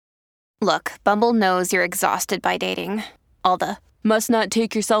Look, Bumble knows you're exhausted by dating. All the must not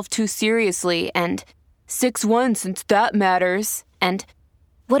take yourself too seriously and 6'1" since that matters. And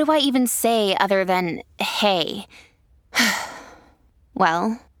what do I even say other than hey?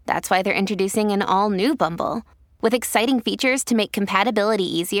 Well, that's why they're introducing an all-new Bumble with exciting features to make compatibility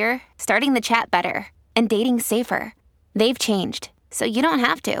easier, starting the chat better, and dating safer. They've changed, so you don't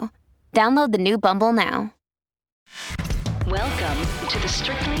have to. Download the new Bumble now. Welcome to the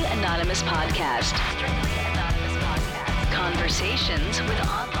Strictly Anonymous Podcast. Strictly Anonymous Podcast. Conversations with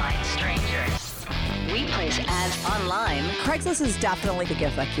online strangers. We place ads online. Craigslist is definitely the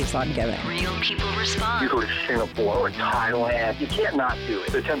gift that keeps on giving. Real people respond. You go to Singapore or Thailand, you can't not do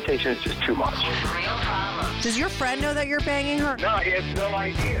it. The temptation is just too much. With real problems. Does your friend know that you're banging her? No, he has no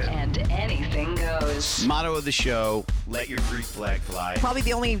idea. And anything goes. Motto of the show, let your Greek flag fly. Probably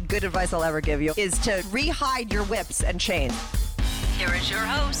the only good advice I'll ever give you is to re-hide your whips and chains. Here is your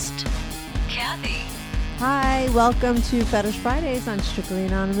host, Kathy. Hi, welcome to Fetish Fridays on Strictly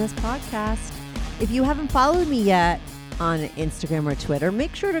Anonymous Podcast. If you haven't followed me yet on Instagram or Twitter,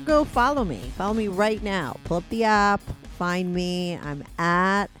 make sure to go follow me. Follow me right now. Pull up the app, find me. I'm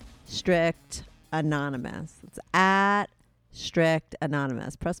at Strict Anonymous. It's at Strict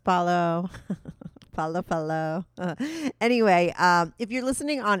Anonymous. Press follow. follow. Anyway, if you're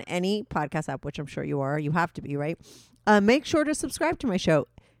listening on any podcast app, which I'm sure you are, you have to be, right? Make sure to subscribe to my show.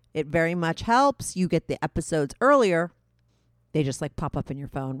 It very much helps. You get the episodes earlier. They just like pop up in your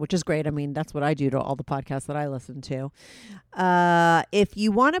phone, which is great. I mean, that's what I do to all the podcasts that I listen to. If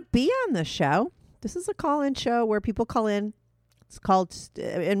you want to be on the show, this is a call-in show where people call in. It's called,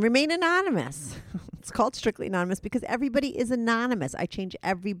 and remain anonymous. It's called Strictly Anonymous because everybody is anonymous. I change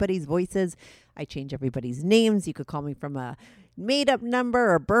everybody's voices. I change everybody's names. You could call me from a made-up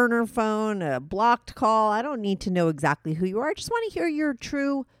number, a burner phone, a blocked call. I don't need to know exactly who you are. I just want to hear your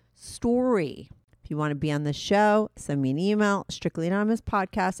true story. If you want to be on the show, send me an email,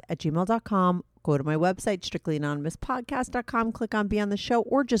 strictlyanonymouspodcast@gmail.com. Go to my website, strictlyanonymouspodcast.com, click on Be on the Show,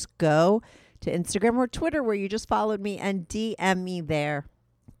 or just go to Instagram or Twitter where you just followed me and DM me there.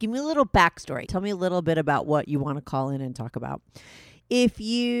 Give me a little backstory. Tell me a little bit about what you want to call in and talk about. If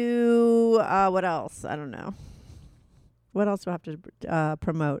you, what else? I don't know. What else do I have to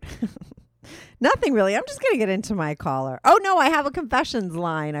promote? Nothing really. I'm just going to get into my caller. Oh, no, I have a confessions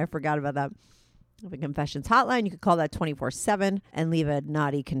line. I forgot about that. I have a confessions hotline. You could call that 24/7 and leave a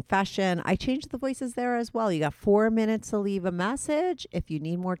naughty confession. I changed the voices there as well. You got 4 minutes to leave a message. If you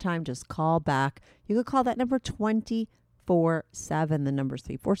need more time, just call back. You could call that number 24/7. The number's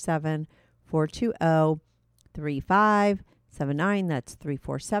 347-420-3579. That's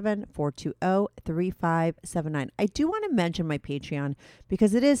 347-420-3579. I do want to mention my Patreon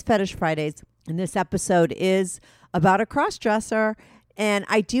because it is Fetish Fridays, and this episode is about a crossdresser. And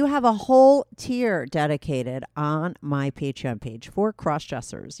I do have a whole tier dedicated on my Patreon page for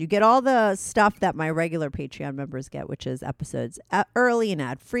crossdressers. You get all the stuff that my regular Patreon members get, which is episodes early and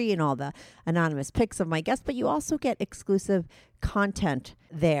ad-free and all the anonymous pics of my guests. But you also get exclusive content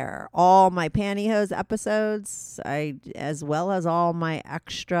there. All my pantyhose episodes, as well as all my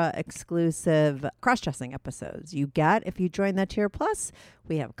extra exclusive cross-dressing episodes you get if you join that tier. Plus,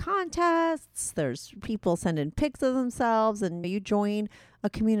 we have contests. There's people sending pics of themselves, and you join a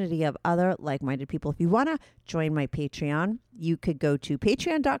community of other like-minded people. If you want to join my Patreon, you could go to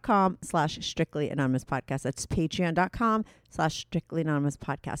patreon.com/Strictly Anonymous Podcast. That's patreon.com/Strictly Anonymous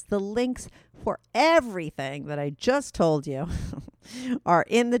Podcast. The links for everything that I just told you are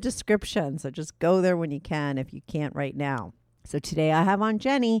in the description. So just go there when you can, if you can't right now. So today I have on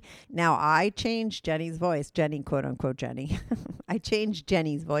Jenny. Now I changed Jenny's voice. Jenny, quote unquote Jenny. I changed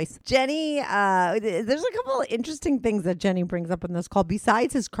Jenny's voice. Jenny, there's a couple of interesting things that Jenny brings up in this call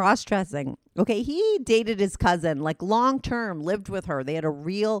besides his cross-dressing. Okay, he dated his cousin, like long-term, lived with her. They had a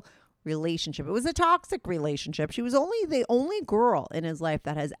real relationship. It was a toxic relationship. She was the only girl in his life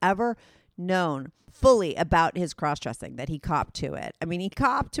that has ever known fully about his cross-dressing, that he copped to it. I mean, he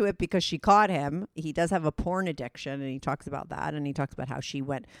copped to it because she caught him. He does have a porn addiction, and he talks about that, and he talks about how she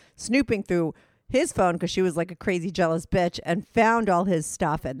went snooping through his phone because she was like a crazy jealous bitch and found all his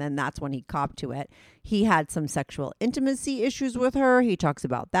stuff, and then that's when he copped to it. He had some sexual intimacy issues with her. He talks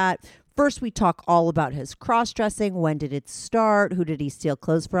about that. First, we talk all about his cross-dressing. When did it start? Who did he steal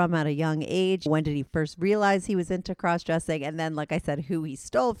clothes from at a young age? When did he first realize he was into cross-dressing? And then, like I said, who he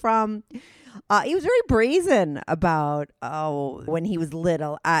stole from. He was very brazen about when he was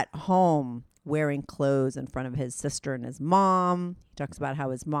little at home, wearing clothes in front of his sister and his mom. He talks about how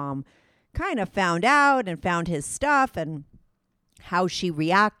his mom kind of found out and found his stuff and how she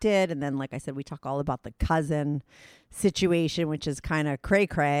reacted. And then, like I said, we talk all about the cousin situation, which is kind of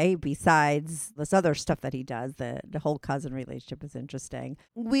cray-cray besides this other stuff that he does. The whole cousin relationship is interesting.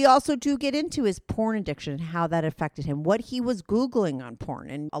 We also do get into his porn addiction and how that affected him, what he was Googling on porn.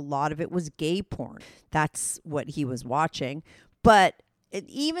 And a lot of it was gay porn. That's what he was watching. But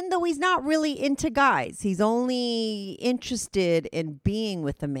even though he's not really into guys, he's only interested in being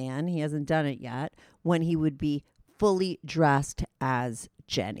with a man, he hasn't done it yet, when he would be fully dressed as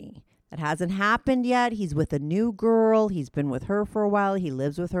Jenny. That hasn't happened yet. He's with a new girl. He's been with her for a while. He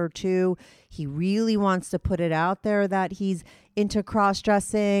lives with her too. He really wants to put it out there that he's into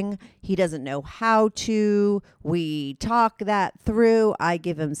cross-dressing. He doesn't know how to. We talk that through. I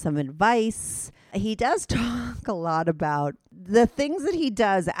give him some advice. He does talk a lot about the things that he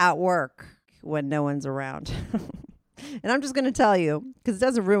does at work when no one's around. And I'm just going to tell you, because it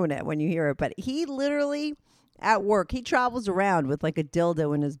doesn't ruin it when you hear it, but he literally... at work, he travels around with like a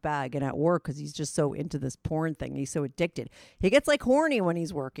dildo in his bag, and at work, because he's just so into this porn thing, he's so addicted. He gets like horny when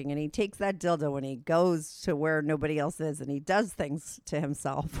he's working, and he takes that dildo and he goes to where nobody else is, and he does things to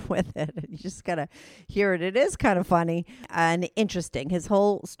himself with it. And you just gotta hear it. It is kind of funny and interesting. His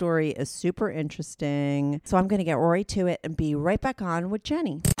whole story is super interesting. So I'm gonna get right to it and be right back on with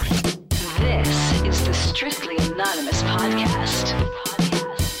Jenny. This is the Strictly Anonymous podcast.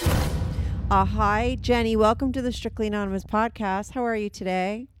 Hi, Jenny. Welcome to the Strictly Anonymous podcast. How are you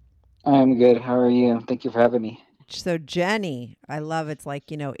today? I'm good. How are you? Thank you for having me. So, Jenny, I love it's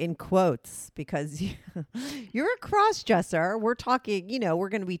like, in quotes, because you're a cross-dresser. We're talking, we're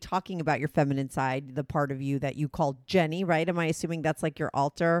going to be talking about your feminine side, the part of you that you call Jenny, right? Am I assuming that's like your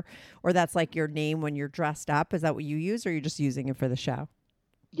alter, or that's like your name when you're dressed up? Is that what you use, or you're just using it for the show?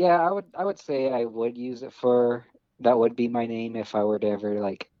 Yeah, I would say I would use it that would be my name if I were to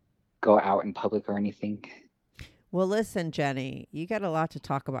ever go out in public or anything. Well, listen, Jenny, you got a lot to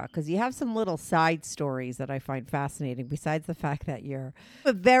talk about because you have some little side stories that I find fascinating, besides the fact that you're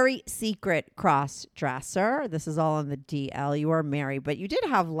a very secret cross-dresser. This is all on the DL. You are married, but you did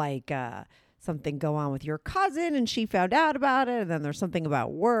have something go on with your cousin, and she found out about it, and then there's something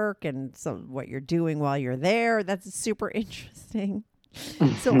about work and what you're doing while you're there. That's super interesting.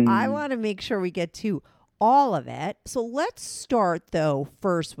 So I want to make sure we get to all of it. So let's start though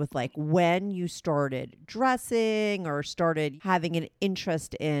first with when you started dressing or started having an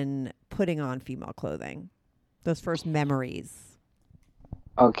interest in putting on female clothing. Those first memories.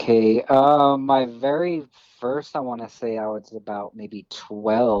 Okay. My very first, I want to say I was about maybe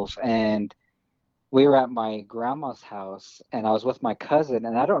 12, and we were at my grandma's house, and I was with my cousin,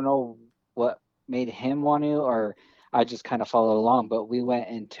 and I don't know what made him want to, or I just kind of followed along, but we went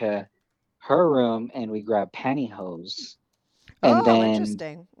into her room and we grabbed pantyhose. And then,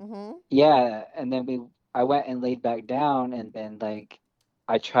 interesting. Mm-hmm. Yeah, and then I went and laid back down, and then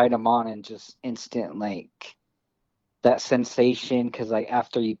I tried them on, and just instant that sensation, because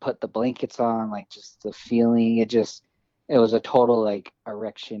after you put the blankets on, just the feeling, it was a total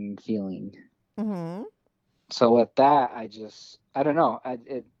erection feeling. Mm-hmm. So with that, I don't know,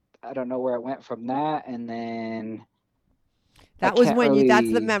 I don't know where it went from that, and then. That was when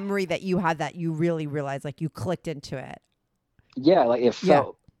that's the memory that you had, that you really realized, you clicked into it. Yeah, it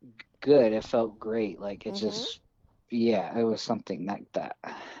felt good. It felt great. It just, it was something like that.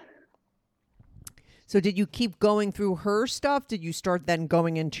 So did you keep going through her stuff? Did you start then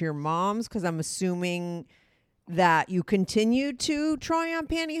going into your mom's? Because I'm assuming that you continued to try on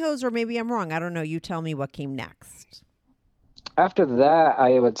pantyhose, or maybe I'm wrong. I don't know. You tell me what came next. After that,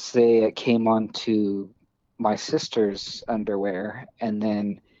 I would say it came on to my sister's underwear, and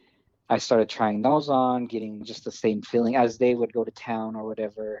then I started trying those on, getting just the same feeling as they would go to town or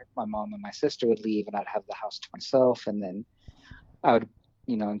whatever. My mom and my sister would leave, and I'd have the house to myself, and then I would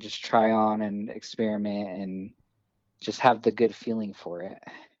just try on and experiment and just have the good feeling for it.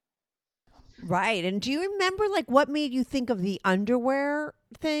 Right. And do you remember what made you think of the underwear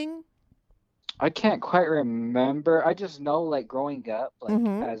thing? I can't quite remember. I just know growing up,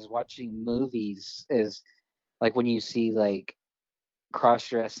 as watching movies is when you see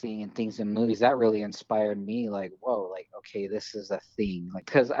cross-dressing and things in movies, that really inspired me. Whoa, okay, this is a thing.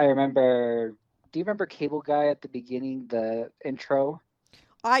 Because I remember, do you remember Cable Guy at the beginning, the intro?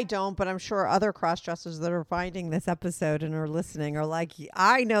 I don't, but I'm sure other cross-dressers that are finding this episode and are listening are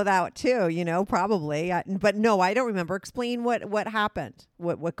I know that too, probably. But no, I don't remember. Explain what happened,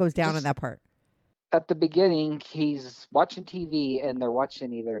 what goes down in that part. At the beginning, he's watching TV, and they're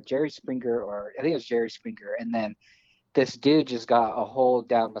watching either Jerry Springer, or I think it was Jerry Springer, and then this dude just got a hold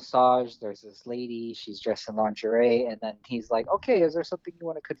down massage. There's this lady, she's dressed in lingerie, and then he's like, okay, is there something you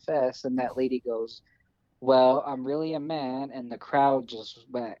want to confess? And that lady goes, well, I'm really a man, and the crowd just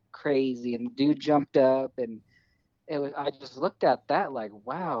went crazy, and the dude jumped up, and I just looked at that like,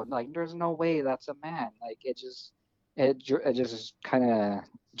 wow, like there's no way that's a man. Like it just kind of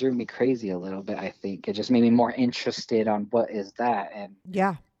drew me crazy a little bit. I think it just made me more interested on what is that, and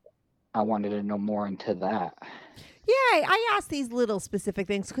Yeah. I wanted to know more into that. Yeah, I ask these little specific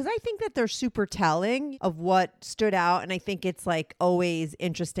things because I think that they're super telling of what stood out. And I think it's like always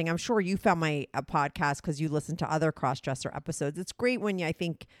interesting. I'm sure you found my podcast because you listen to other Crossdresser episodes. It's great when I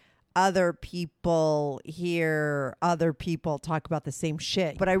think other people hear other people talk about the same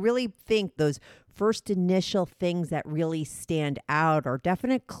shit. But I really think those first initial things that really stand out are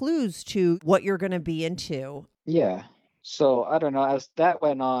definite clues to what you're going to be into. Yeah. So I don't know. As that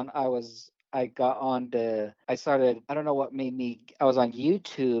went on, I don't know what made me, I was on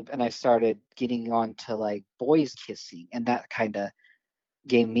YouTube and I started getting on to like boys kissing. And that kind of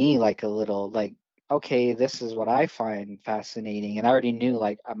gave me like a little, like, okay, this is what I find fascinating. And I already knew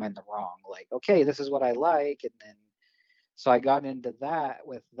like I'm in the wrong. Like, okay, this is what I like. And then, so I got into that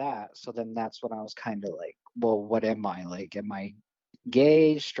with that. So then that's when I was kind of like, well, what am I? Like, am I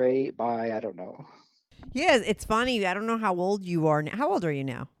gay, straight, bi? I don't know. Yeah, it's funny. I don't know how old you are now. How old are you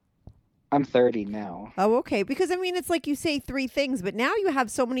now? I'm 30 now. Oh, okay. Because I mean, it's like you say three things, but now you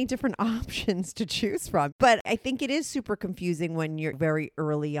have so many different options to choose from. But I think it is super confusing when you're very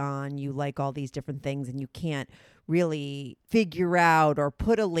early on, you like all these different things and you can't really figure out or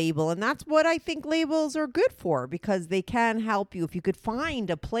put a label. And that's what I think labels are good for, because they can help you. If you could find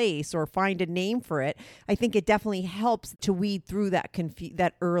a place or find a name for it, I think it definitely helps to weed through that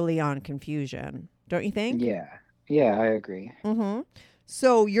that early on confusion. Don't you think? Yeah. Yeah, I agree. Mm-hmm.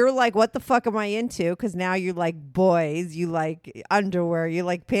 So you're like, what the fuck am I into? Because now you like boys, you like underwear, you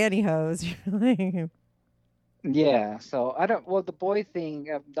like pantyhose. Yeah, so well, the boy thing,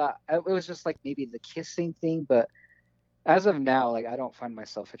 it was just like maybe the kissing thing, but as of now, like I don't find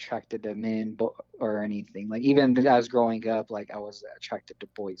myself attracted to men or anything. Like even as growing up, like I was attracted to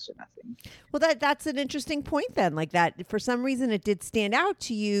boys or nothing. Well, that's an interesting point then. Like that, for some reason, it did stand out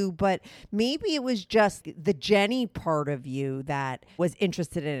to you, but maybe it was just the Jenny part of you that was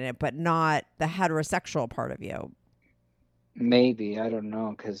interested in it, but not the heterosexual part of you. Maybe, I don't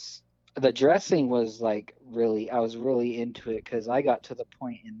know, because the dressing was like I was really into it because I got to the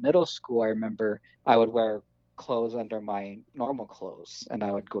point in middle school, I remember I would wear clothes under my normal clothes and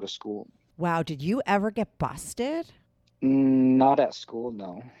I would go to school. Wow. Did you ever get busted? Not at school,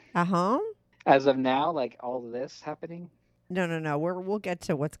 no. Uh-huh. As of now, like all of this happening? No. We'll get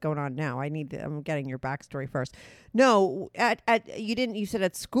to what's going on now. I'm getting your backstory first. No, you said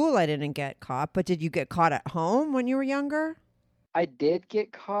at school I didn't get caught, but did you get caught at home when you were younger? I did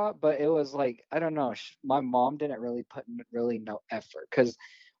get caught, but it was like, I don't know. My mom didn't really put really no effort, because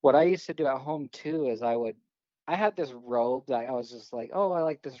what I used to do at home too is I had this robe that I was just like, oh, I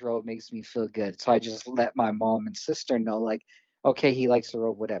like this robe, makes me feel good. So I just let my mom and sister know, like, okay, he likes the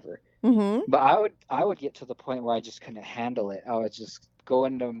robe, whatever. Mm-hmm. But I would get to the point where I just couldn't handle it. I would just go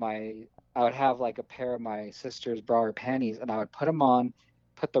into I would have like a pair of my sister's bra or panties, and I would put them on,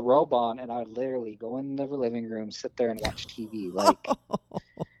 put the robe on, and I would literally go in the living room, sit there and watch TV, like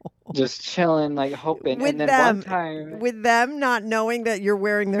just chilling, like hoping. With and then them, one time, with them not knowing that you're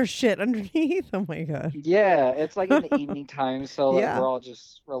wearing their shit underneath. Oh my God. yeah, it's like in the evening time, so like Yeah. we're all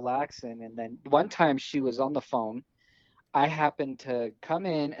just relaxing. And then one time she was on the phone. I happened to come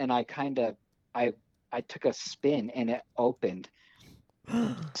in and I took a spin and it opened.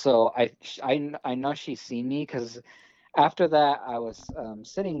 So I know she's seen me, because after that I was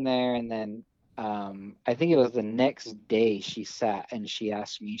sitting there, and then I think it was the next day she sat and she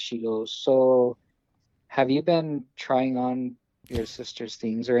asked me, she goes, so have you been trying on your sister's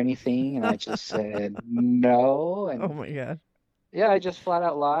things or anything? And I just said no. And Oh my God. yeah, I just flat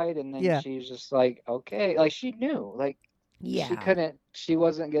out lied. And then Yeah. she's just like, okay, like she knew, like she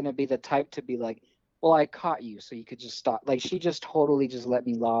wasn't going to be the type to be like, well, I caught you, so you could just stop. Like she just totally just let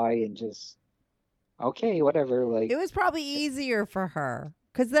me lie and just, okay, whatever. Like It was probably easier for her.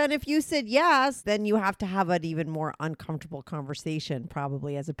 Because then if you said yes, then you have to have an even more uncomfortable conversation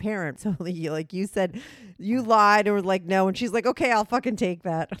probably as a parent. So like you said, you lied or were like, no. And she's like, okay, I'll fucking take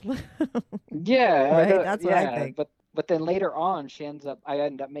that. yeah, Right? That's what I think. But then later on, I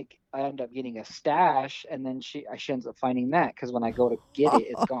end up getting a stash, and then she ends up finding that, because when I go to get it,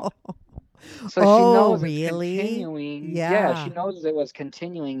 it's gone. So she knows really? it's continuing. Yeah. She knows it was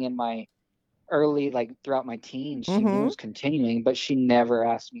continuing in my early, like throughout my teens, she knew it Mm-hmm. was continuing, but she never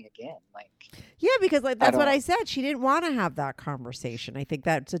asked me again. Like, Yeah, because like I that's what I don't. said. She didn't want to have that conversation. I think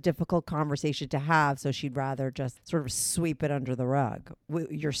that's a difficult conversation to have, so she'd rather just sort of sweep it under the rug,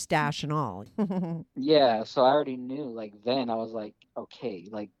 your stash and all. Yeah, so I already knew. Like then, I was like, okay,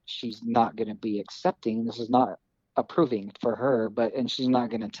 like she's not gonna be accepting. This is not approving for her, and she's not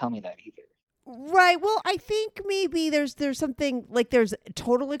gonna tell me that either. Right. Well, I think maybe there's something like there's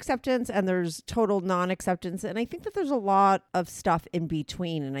total acceptance and there's total non-acceptance, and I think that there's a lot of stuff in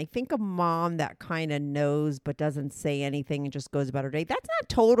between. And I think a mom that kind of knows but doesn't say anything and just goes about her day, that's not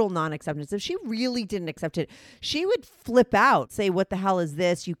total non-acceptance. If she really didn't accept it, she would flip out, say, "What the hell is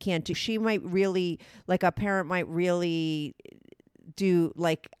this? You can't do." She might really, like a parent might really do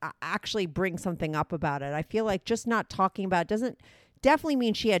like actually bring something up about it. I feel like just not talking about it doesn't definitely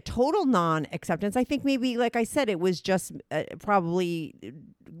mean she had total non-acceptance. I think maybe, like I said, it was just probably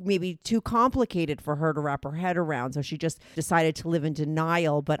maybe too complicated for her to wrap her head around. So she just decided to live in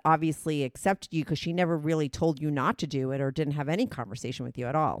denial, but obviously accepted you because she never really told you not to do it or didn't have any conversation with you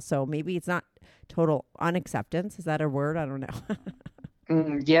at all. So maybe it's not total unacceptance. Is that a word? I don't know.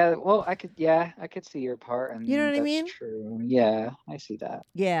 Yeah, well, I could see your part, You know and what I that's mean? true. Yeah, I see that.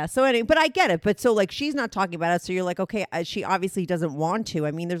 Yeah. So anyway, but I get it. But so like she's not talking about it. So you're like, okay, she obviously doesn't want to.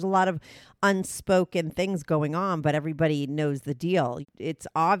 I mean, there's a lot of unspoken things going on, but everybody knows the deal. It's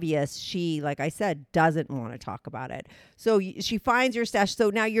obvious she, like I said, doesn't want to talk about it. So she finds your stash. So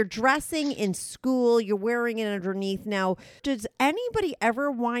now you're dressing in school. You're wearing it underneath. Now, does anybody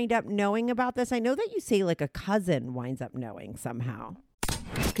ever wind up knowing about this? I know that you say like a cousin winds up knowing somehow.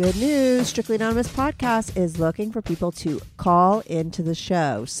 Good news. Strictly Anonymous Podcast is looking for people to call into the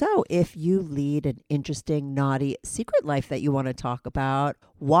show. So if you lead an interesting, naughty secret life that you want to talk about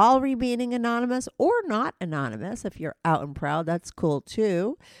while remaining anonymous or not anonymous, if you're out and proud, that's cool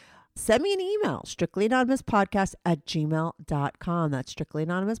too. Send me an email, strictlyanonymouspodcast@gmail.com. That's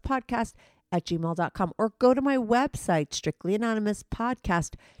strictlyanonymouspodcast@gmail.com. Or go to my website,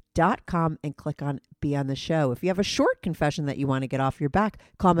 strictlyanonymouspodcast.com, and click on Be on the Show. If you have a short confession that you want to get off your back,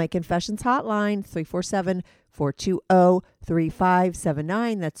 call my confessions hotline,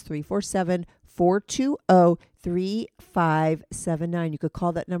 347-420-3579. That's 347-420-3579. You could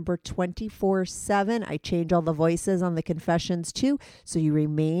call that number 24/7. I change all the voices on the confessions too, so you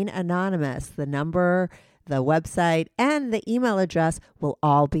remain anonymous. The number, the website, and the email address will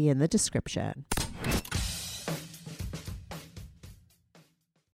all be in the description.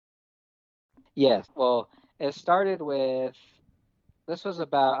 Yes. Well, it started with this was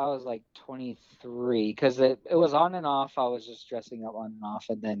about I was like 23 because it was on and off. I was just dressing up on and off,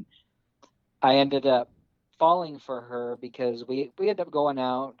 and then I ended up falling for her because we ended up going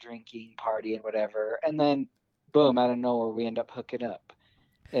out drinking, partying, whatever, and then boom, out of nowhere, we end up hooking up.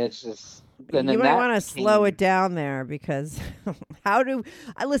 It's just and You then might that want to slow it became down there because how do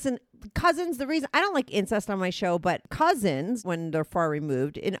I listen? Cousins, the reason I don't like incest on my show, but cousins, when they're far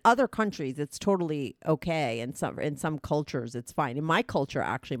removed, in other countries, it's totally okay. In some cultures, it's fine. In my culture,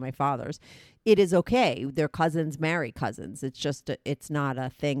 actually, my father's, it is okay. Their cousins marry cousins. It's just, it's not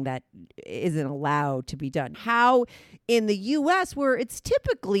a thing that isn't allowed to be done. How in the U.S., where it's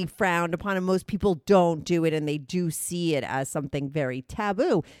typically frowned upon and most people don't do it and they do see it as something very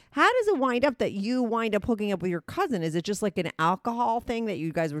taboo, how does it wind up that you wind up hooking up with your cousin? Is it just like an alcohol thing that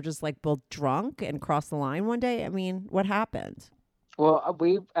you guys were just like both drunk and crossed the line one day? I mean, what happened? well,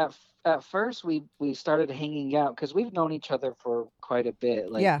 we at first we started hanging out because we've known each other for quite a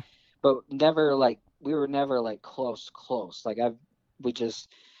bit, like, Yeah. but never like we were never like close. Like I've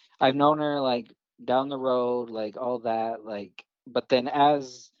known her like down the road, like all that, like. But then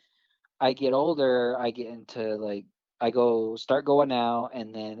as I get older, I get into like I go start going out,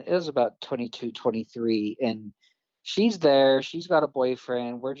 and then it was about 22, 23, and she's there. She's got a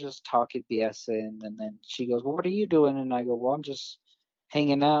boyfriend. We're just talking BSing, and then she goes, "Well, what are you doing?" And I go, "Well, I'm just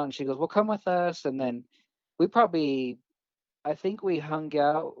hanging out." And she goes, "Well, come with us." And then we probably I think we hung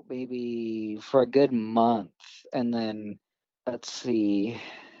out maybe for a good month, and then let's see,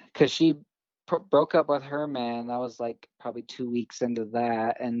 because she broke up with her man. That was like probably 2 weeks into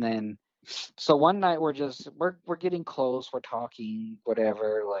that, and then so one night we're getting close, we're talking,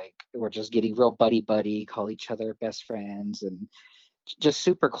 whatever, like we're just getting real buddy, call each other best friends, and just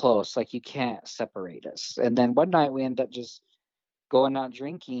super close, like you can't separate us. And then one night we end up just going out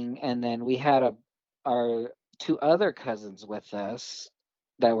drinking, and then we had our two other cousins with us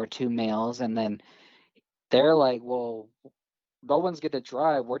that were two males, and then they're like, well, no one's gonna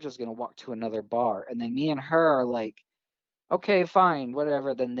drive, we're just gonna walk to another bar. And then me and her are like, okay, fine,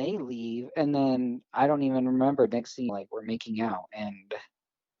 whatever. Then they leave, and then I don't even remember. Next thing, like we're making out, and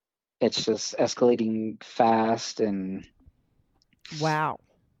it's just escalating fast, and Wow.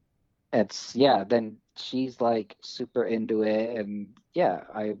 then she's like super into it, and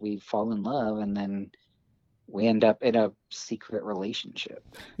we fall in love, and then we end up in a secret relationship.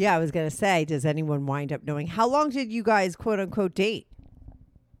 Yeah, I was going to say, does anyone wind up knowing? How long did you guys, quote unquote, date?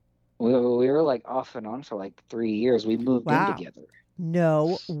 We were like off and on for like 3 years. We moved in Wow. together.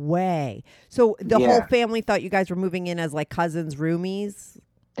 No way. So the whole Yeah. family thought you guys were moving in as like cousins, roomies?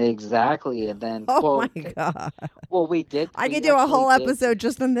 Exactly. And then, Oh my God. well, we did. I we could do a actually whole did- episode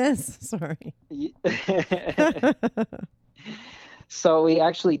just on this. Sorry. So we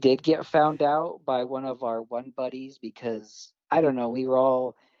actually did get found out by one of our one buddies, because I don't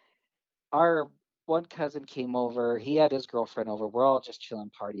know, our one cousin came over, he had his girlfriend over, we're all just chilling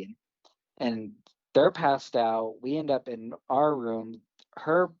partying, and they're passed out. We end up in our room.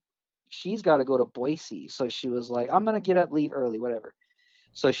 She's got to go to Boise, so she was like, I'm gonna get up, leave early, whatever.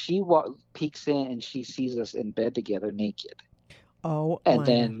 So she peeks in and she sees us in bed together naked, Oh, and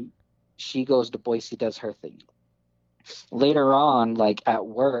then she goes to Boise, does her thing. Later on, like at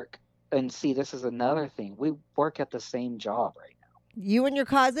work, and see, this is another thing. We work at the same job right now. You and your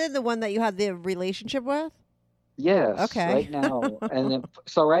cousin, the one that you had the relationship with? Yes, Okay. right now. And then,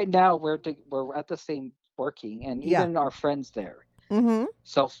 so right now we're at the same working, and Yeah. even our friends there. Mm-hmm.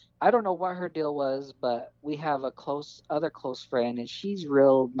 So I don't know what her deal was, but we have a other close friend, and she's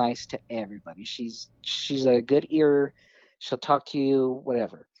real nice to everybody. She's a good ear. She'll talk to you,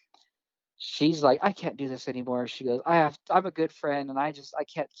 whatever. She's like, I can't do this anymore. She goes, I'm a good friend, and I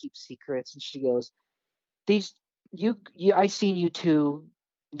can't keep secrets. And she goes, these I seen you two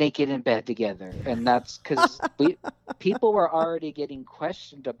naked in bed together, and that's because people were already getting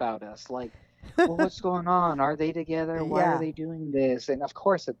questioned about us, like, well, what's going on? Are they together? Why Yeah. are they doing this? And of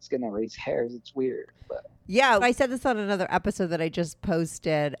course, it's gonna raise hairs. It's weird, but Yeah, I said this on another episode that I just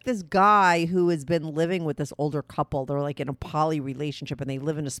posted. This guy who has been living with this older couple, they're like in a poly relationship and they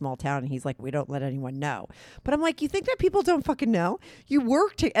live in a small town, and he's like, we don't let anyone know. But I'm like, you think that people don't fucking know? You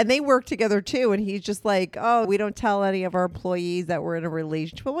and they work together too. And he's just like, oh, we don't tell any of our employees that we're in a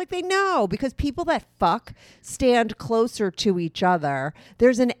relationship. I'm like, they know, because people that fuck stand closer to each other.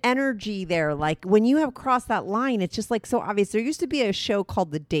 There's an energy there. Like when you have crossed that line, it's just like so obvious. There used to be a show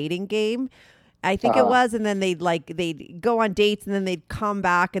called The Dating Game, I think it was, and then they'd go on dates, and then they'd come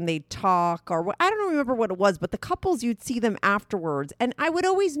back and they'd talk, or I don't remember what it was, but the couples, you'd see them afterwards, and I would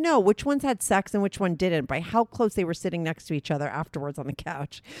always know which ones had sex and which one didn't by how close they were sitting next to each other afterwards on the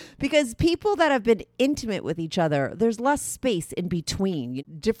couch. Because people that have been intimate with each other, there's less space in between,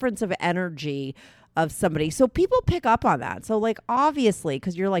 difference of energy of somebody. So people pick up on that. So like obviously,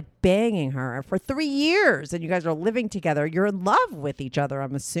 because you're like banging her for 3 years and you guys are living together, you're in love with each other,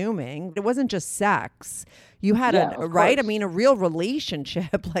 I'm assuming. It wasn't just sex. You had right? I mean, a real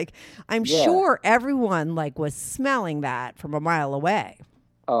relationship. Like I'm sure everyone like was smelling that from a mile away.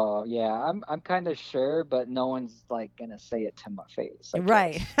 oh yeah, I'm kind of sure, but no one's like gonna say it to my face, I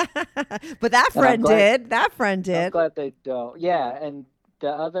Right. guess. But that friend did. That friend did. I'm glad they don't. Yeah, and the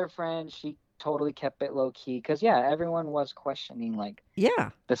other friend, she totally kept it low key, because everyone was questioning, like, Yeah.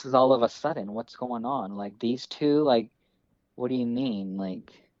 this is all of a sudden, what's going on? Like these two, like, what do you mean?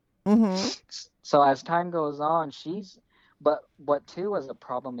 Like, so as time goes on, but what too was a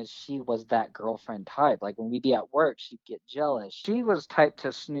problem is she was that girlfriend type. Like when we'd be at work, she'd get jealous. She was type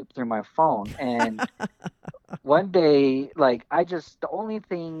to snoop through my phone, and one day, like, the only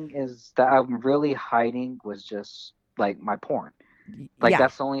thing is that I'm really hiding was just like my porn. Like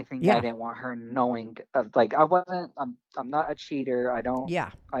that's the only thing I didn't want her knowing. Like I'm not a cheater.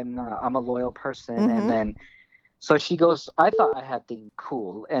 I'm a loyal person. And then, so she goes, I thought I had things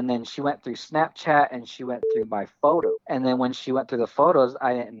cool. And then she went through Snapchat and she went through my photo. And then when she went through the photos,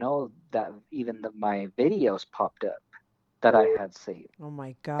 I didn't know that even my videos popped up that I had saved. Oh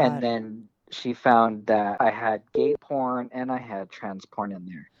my God. And then she found that I had gay porn and I had trans porn in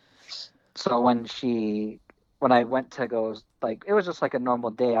there. So when I went to go, like, it was just like a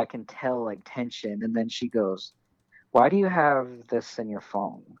normal day, I can tell like tension. And then she goes, why do you have this in your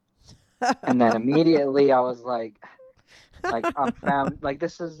phone? And then immediately I was like I'm found, like,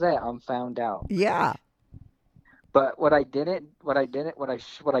 this is it, I'm found out. Yeah. But what I could have did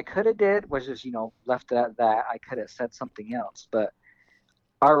was just, left it at that. I could have said something else, but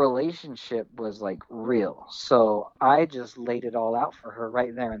our relationship was like real. So I just laid it all out for her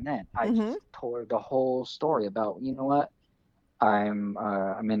right there and then. I just told her the whole story about, you know what, I'm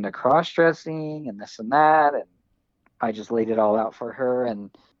into cross-dressing and this and that, and I just laid it all out for her.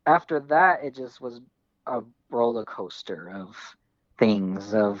 And after that, it just was a roller coaster of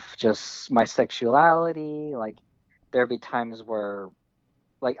things, of just my sexuality. Like there'd be times where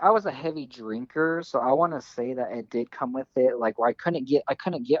like I was a heavy drinker, so I want to say that it did come with it, like where I couldn't get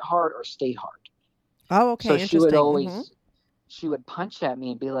hard or stay hard. Oh, So okay. she would Interesting. always she would punch at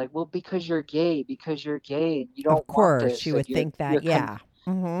me and be like, "Well, because you're gay, because you're gay, you Of don't want course, this, she and would think that. Yeah.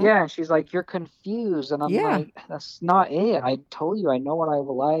 Mm-hmm. yeah." And she's like, "You're confused," and I'm Yeah. like, "That's not it. I told you, I know what I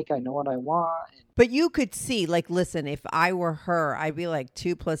like, I know what I want." But you could see, like, listen, if I were her, I'd be like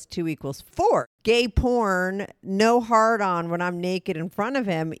 2 + 2 = 4. Gay porn, no hard on when I'm naked in front of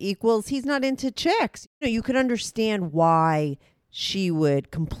him equals he's not into chicks. You could understand why she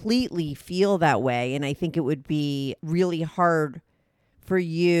would completely feel that way. And I think it would be really hard for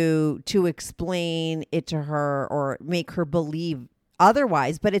you to explain it to her or make her believe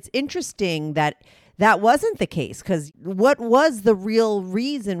otherwise. But it's interesting that that wasn't the case, because what was the real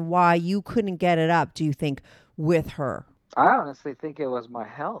reason why you couldn't get it up, do you think, with her? I honestly think it was my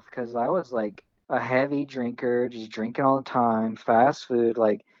health, because I was like a heavy drinker, just drinking all the time, fast food.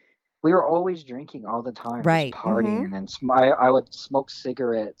 Like we were always drinking all the time, just Right. partying, and I would smoke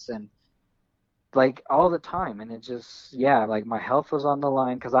cigarettes and like all the time, and it just like my health was on the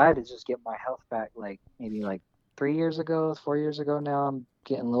line, because I had to just get my health back like maybe like 3 years ago, 4 years ago now. I'm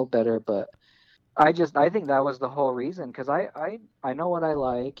getting a little better, but I think that was the whole reason, because I know what I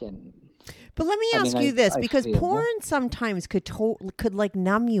like, and But let me I ask mean you this, I because feel porn sometimes could like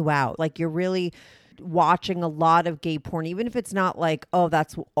numb you out. Like you're really watching a lot of gay porn, even if it's not like, oh,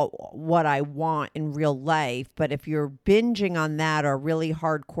 that's what I want in real life. But if you're binging on that or really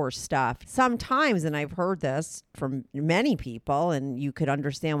hardcore stuff, sometimes, and I've heard this from many people, and you could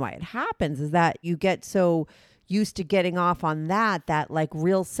understand why it happens, is that you get so used to getting off on that like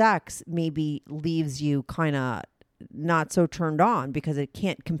real sex maybe leaves you kind of not so turned on because it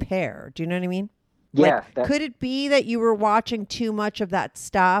can't compare. Do you know what I mean? yeah. Like, could it be that you were watching too much of that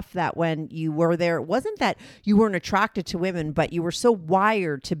stuff, that when you were there, it wasn't that you weren't attracted to women, but you were so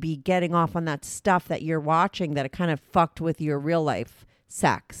wired to be getting off on that stuff that you're watching that it kind of fucked with your real life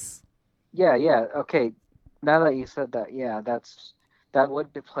sex? Yeah, okay. Now that you said that, yeah, that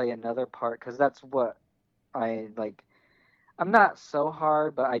would play another part, because that's what I like. I'm not so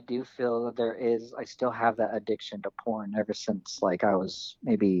hard, but I do feel that I still have that addiction to porn ever since like I was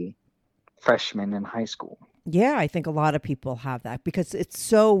maybe freshman in high school. Yeah, I think a lot of people have that because it's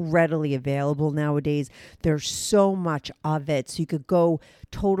so readily available nowadays. There's so much of it. So you could go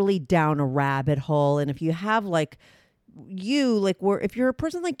totally down a rabbit hole. And if you have like if you're a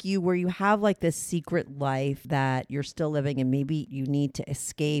person like you, where you have like this secret life that you're still living and maybe you need to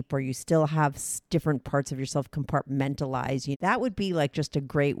escape, or you still have different parts of yourself compartmentalized, that would be like just a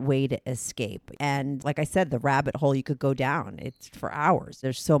great way to escape. And like I said, the rabbit hole you could go down, it's for hours.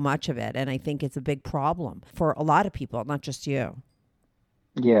 There's so much of it. And I think it's a big problem for a lot of people, not just you.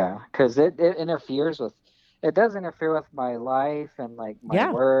 Yeah, because it does interfere with my life and like my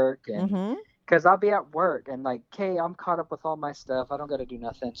work, and because I'll be at work and like, okay, I'm caught up with all my stuff. I don't got to do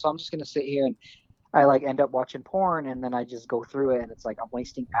nothing. So I'm just going to sit here, and I like end up watching porn, and then I just go through it, and it's like I'm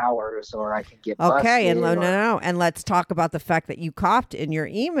wasting hours, or I can get busted. Okay, and no. And let's talk about the fact that you copped in your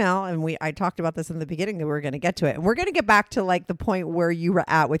email, and I talked about this in the beginning that we were going to get to it. And we're going to get back to like the point where you were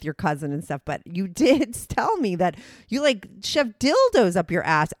at with your cousin and stuff, but you did tell me that you like shove dildos up your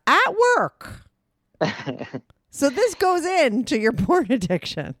ass at work. So this goes into your porn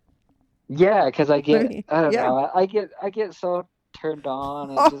addiction. Yeah, because I don't know. I get so turned on.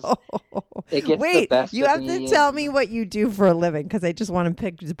 And it gets the best you of have me. to tell me what you do for a living, because I just want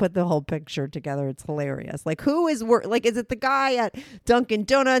to put the whole picture together. It's hilarious. Like, who is like? Is it the guy at Dunkin'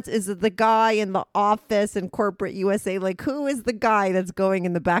 Donuts? Is it the guy in the office in corporate USA? Like, who is the guy that's going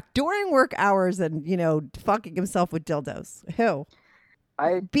in the back during work hours and fucking himself with dildos? Who?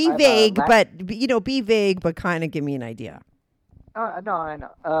 Be vague, but kind of give me an idea. No, I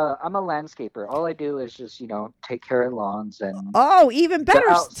know. I'm a landscaper. All I do is just, take care of lawns and even better.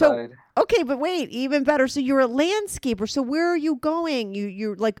 outside. So, okay, but wait, even better. So you're a landscaper. So where are you going?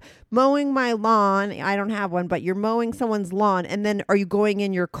 You're like mowing my lawn. I don't have one, but you're mowing someone's lawn. And then are you going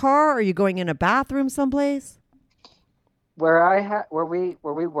in your car? Are you going in a bathroom someplace? Where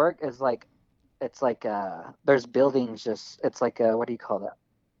we work is like, it's like there's buildings. It's like what do you call that?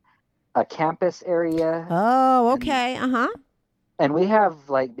 A campus area. Oh, okay. And we have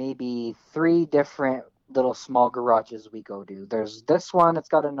like maybe 3 different little small garages we go to. There's this one, it's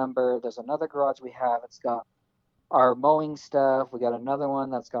got a number. There's another garage we have. It's got our mowing stuff. We got another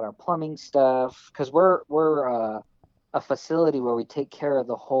one that's got our plumbing stuff. Because we're a facility where we take care of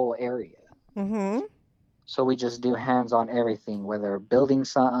the whole area. Mm-hmm. So we just do hands-on everything, whether building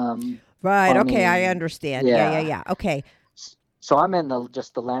something. Right. Plumbing. Okay. I understand. Yeah. Okay. So I'm in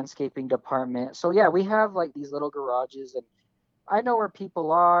just the landscaping department. So yeah, we have like these little garages, and I know where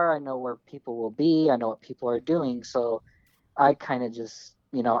people are. I know where people will be. I know what people are doing. So I kind of just,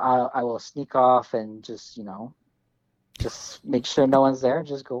 I will sneak off and just make sure no one's there.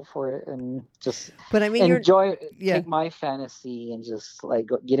 Just go for it and just But I mean, enjoy it, yeah. take my fantasy and just like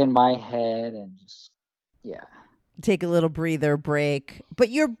get in my head and just, yeah. Take a little breather break. But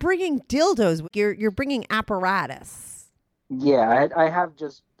you're bringing dildos. You're bringing apparatus. Yeah, I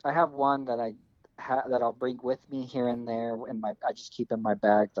have one that that I'll bring with me here and there, and I just keep in my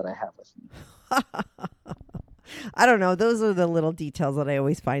bag that I have with me. I don't know. Those are the little details that I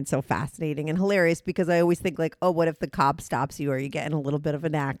always find so fascinating and hilarious, because I always think like, oh, what if the cop stops you, or you get in a little bit of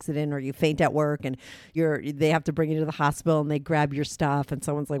an accident, or you faint at work and they have to bring you to the hospital and they grab your stuff and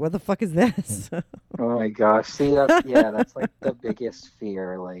someone's like, what the fuck is this? Oh my gosh. See, that's like the biggest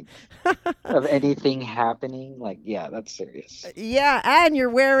fear, like of anything happening. Like, yeah, that's serious. Yeah. And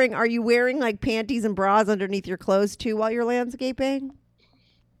are you wearing like panties and bras underneath your clothes too while you're landscaping?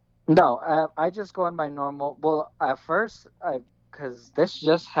 No, I just go in my normal. Well, at first, because this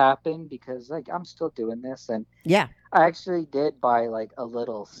just happened because like I'm still doing this, and Yeah. I actually did buy like a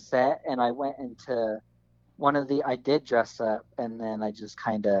little set, and I went into I did dress up, and then I just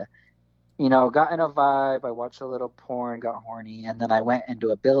kind of, got in a vibe. I watched a little porn, got horny, and then I went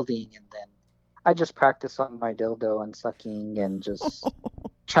into a building, and then I just practiced on my dildo and sucking and just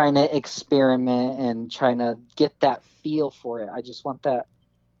trying to experiment and trying to get that feel for it. I just want that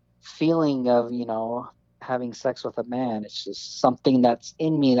feeling of having sex with a man. It's just something that's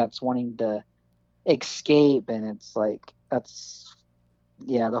in me that's wanting to escape, and it's like that's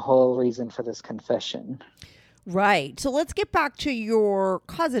the whole reason for this confession. Right. So let's get back to your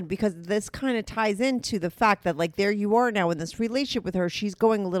cousin, because this kind of ties into the fact that like there you are now in this relationship with her. She's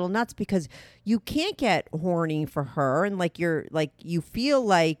going a little nuts because you can't get horny for her, and like you feel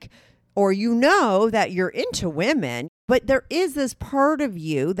like, or that you're into women, but there is this part of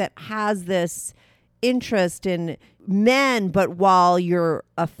you that has this interest in men, but while you're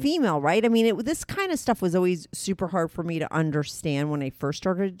a female, right? I mean, this kind of stuff was always super hard for me to understand when I first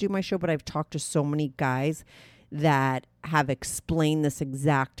started to do my show, but I've talked to so many guys that have explained this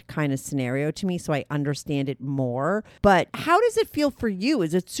exact kind of scenario to me, so I understand it more. But how does it feel for you?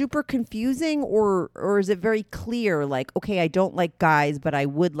 Is it super confusing, or is it very clear, like, okay, I don't like guys, but I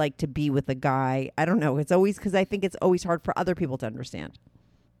would like to be with a guy? I don't know. It's always, because I think it's always hard for other people to understand.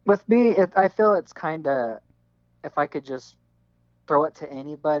 With me, I feel it's kind of, if I could just throw it to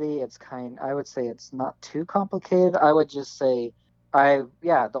anybody, I would say it's not too complicated. I would just say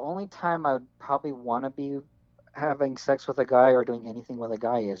the only time I would probably want to be having sex with a guy or doing anything with a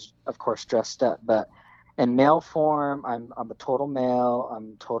guy is, of course, dressed up. But in male form, I'm a total male.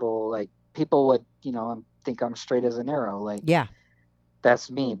 I'm total, like, people would, think I'm straight as an arrow. Like, yeah, that's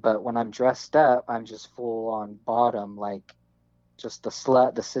me. But when I'm dressed up, I'm just full on bottom, like just the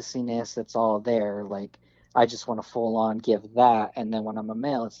slut, the sissiness, it's all there. Like, I just want to full on give that. And then when I'm a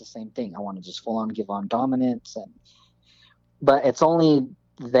male, it's the same thing. I want to just full on give on dominance, but it's only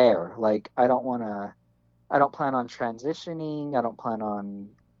there. Like, I don't plan on transitioning. I don't plan on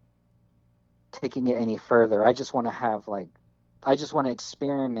taking it any further. I just want to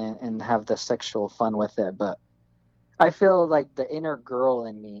experiment and have the sexual fun with it. But I feel like the inner girl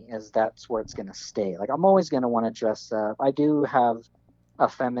in me that's where it's going to stay. Like, I'm always going to want to dress up. I do have a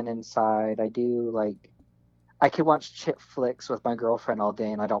feminine side. I could watch chick flicks with my girlfriend all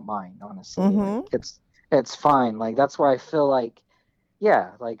day and I don't mind, honestly. Mm-hmm. Like, it's fine. Like, that's where I feel like,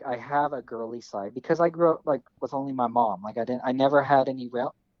 yeah, like I have a girly side because I grew up like with only my mom. Like, I never had any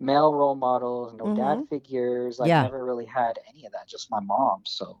male role models, no dad figures. I never really had any of that, just my mom.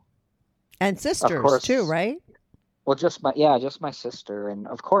 So, and sisters, of course, too, right? Well, just my sister. And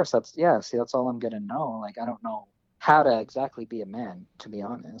of course that's all I'm going to know. Like, I don't know how to exactly be a man, to be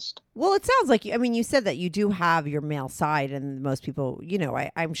honest. Well, it sounds like, I mean, you said that you do have your male side, and most people,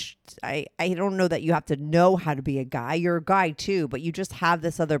 I don't know that you have to know how to be a guy. You're a guy too, but you just have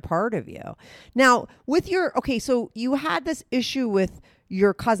this other part of you. Now, so you had this issue with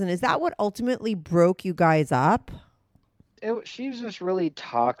your cousin. Is that what ultimately broke you guys up? She was just really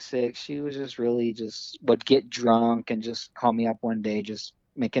toxic. She was just really would get drunk and just call me up one day, just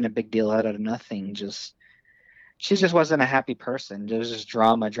making a big deal out of nothing. She just wasn't a happy person. There was just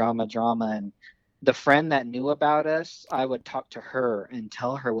drama. And the friend that knew about us, I would talk to her and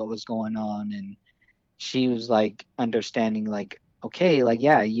tell her what was going on. And she was like understanding, like, okay, like,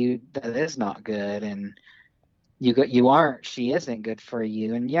 yeah, that is not good. And she isn't good for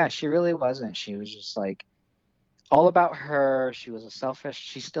you. And yeah, she really wasn't. She was just like all about her. She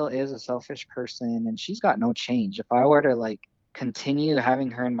still is a selfish person, and she's got no change. If I were to like continue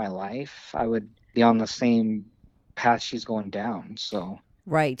having her in my life, I would be on the same path she's going down. So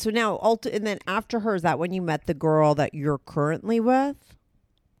Right. So now, and then after her, is that when you met the girl that you're currently with?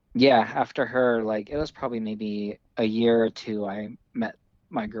 yeah, after her, like it was probably maybe a year or two, I met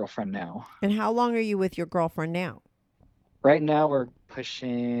my girlfriend now. And how long are you with your girlfriend now? Right now we're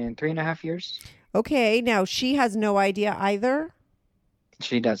pushing 3.5 years. Okay. Now she has no idea either.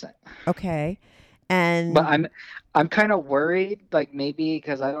 She doesn't. Okay. And But I'm kind of worried, like maybe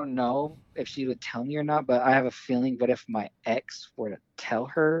because I don't know if she would tell me or not, but I have a feeling, what if my ex were to tell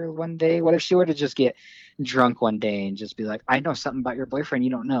her one day? What if she were to just get drunk one day and just be like, I know something about your boyfriend you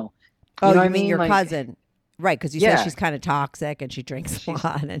don't know. oh, know you what I mean your Like, cousin? Right, because you Yeah. said she's kind of toxic and she drinks a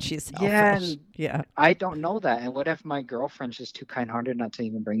lot and she's selfish. Yeah, and Yeah. I don't know that. And what if my girlfriend's just too kind-hearted not to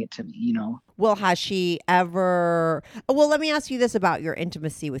even bring it to me, Well, has she ever? Well, let me ask you this about your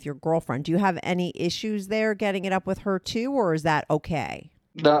intimacy with your girlfriend. Do you have any issues there getting it up with her too, or is that okay?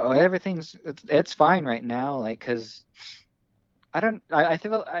 No, it's fine right now. Like, cause I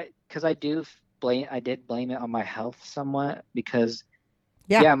feel cause I did blame it on my health somewhat because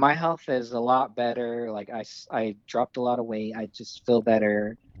Yeah. yeah, my health is a lot better. Like I dropped a lot of weight. I just feel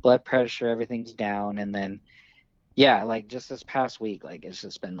better. Blood pressure, everything's down. And then, yeah, like just this past week, like it's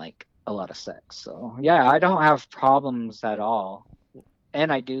just been like a lot of sex. So yeah, I don't have problems at all.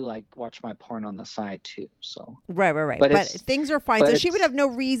 And I do like watch my porn on the side too. So Right. But But it's- things are fine. but So she would it's- have no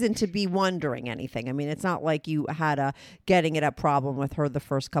reason to be wondering anything. I mean, it's not like you had a getting it up problem with her the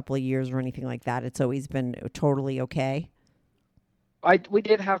first couple of years or anything like that. It's always been totally okay. we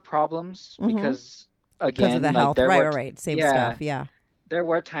did have problems Mhm. because Because of the again, like health. there were Right. Same yeah, stuff. Yeah. there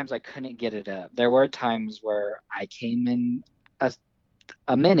were times I couldn't get it up. There were times where I came in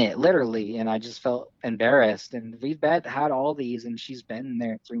a minute, literally, and I just felt embarrassed. And we've had all these, and she's been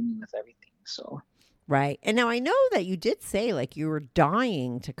there through me with everything. So Right. And now I know that you did say like you were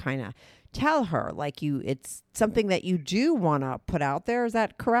dying to kind of tell her like it's something that you do want to put out there. Is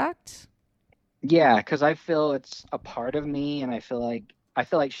that correct? yeah, because I feel it's a part of me, and I feel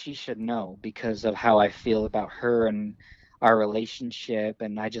like she should know because of how I feel about her and our relationship,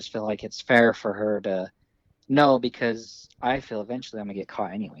 and I just feel like it's fair for her to know because I feel eventually I'm gonna get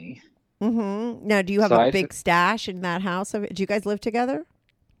caught anyway. Mm-hmm. Now, do you have So a I big stash in that house? Do you guys live together?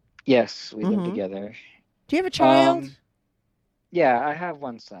 Yes, we live Mhm. together. Do you have a child Yeah, I have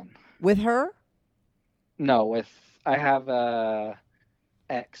one son. with her? No, I have a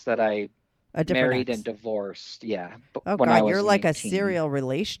ex that I A different married ex? and divorced. Yeah, Oh when I God, was you're like a 19. serial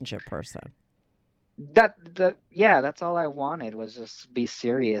relationship person. Yeah, that's all I wanted was just be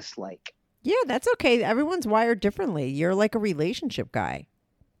serious. Like, Yeah, that's okay. Everyone's wired differently. You're like a relationship guy.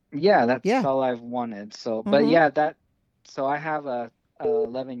 yeah, that's Yeah. all I've wanted. So, but Mhm. yeah, so I have a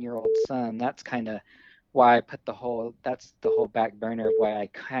 11-year-old son. That's kind of why I put that's the whole back burner of why I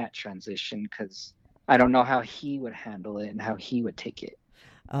can't transition because I don't know how he would handle it and how he would take it.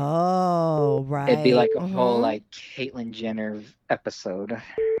 Oh, right. It'd be like a whole Mhm. like Caitlyn Jenner episode.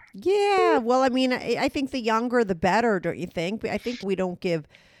 Yeah. Well, I mean, I think the younger the better, don't you think? I think we don't give.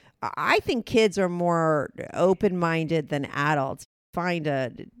 I think kids are more open-minded than adults. Find a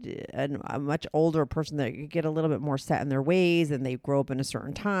much older person that you get a little bit more set in their ways and they grow up in a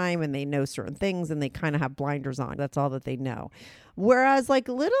certain time and they know certain things and they kind of have blinders on. That's all that they know. Whereas like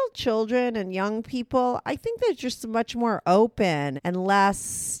little children and young people, I think they're just much more open and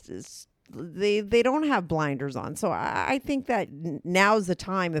less they don't have blinders on. So I think that now's the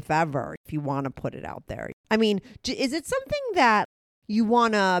time, if ever, if you want to put it out there. I mean, is it something that you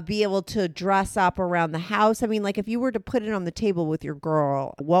want to be able to dress up around the house? I mean, like if you were to put it on the table with your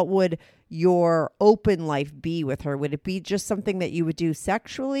girl, what would your open life be with her? Would it be just something that you would do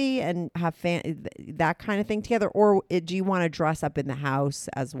sexually and have that kind of thing together? Or do you want to dress up in the house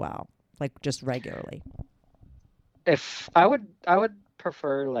as well, like just regularly? If I would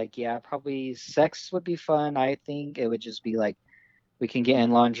prefer like, yeah, probably sex would be fun. I think it would just be like we can get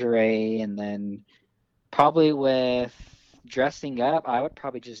in lingerie, and then probably with dressing up, I would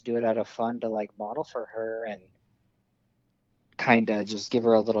probably just do it out of fun to like model for her and kind of just give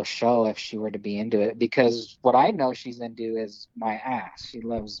her a little show if she were to be into it. Because what I know she's into is my ass. She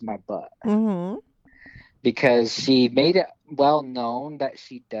loves my butt. Mm-hmm. Because she made it well known that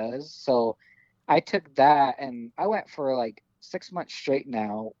she does. So I took that and I went for like 6 months straight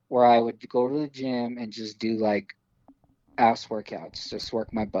now where I would go to the gym and just do like ass workouts, just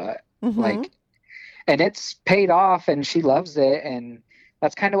work my butt. Mm-hmm. Like, and it's paid off and she loves it. And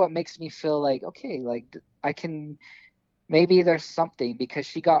that's kind of what makes me feel like, okay, like I can, maybe there's something, because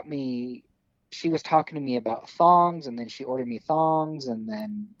she was talking to me about thongs, and then she ordered me thongs, and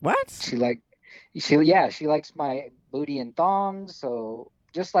then What? she likes my booty and thongs. So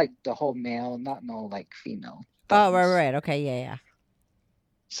just like the whole male, not no like female Oh, buttons. right. Okay, yeah.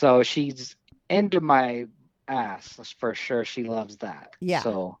 So she's into my ass for sure. She loves that. Yeah.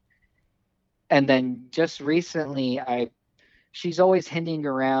 So, and then just recently, she's always hinting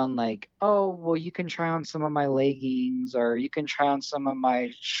around like, oh, well, you can try on some of my leggings or you can try on some of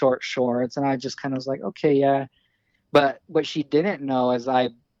my short shorts. And I just kind of was like, okay, yeah. But what she didn't know is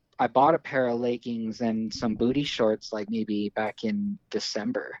I bought a pair of leggings and some booty shorts like maybe back in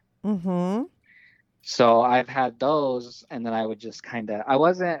December. Mm-hmm. So I've had those, and then I would just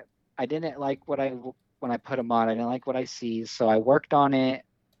I didn't like when I put them on, I didn't like what I see. So I worked on it.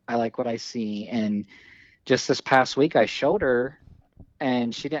 I like what I see. And just this past week, I showed her,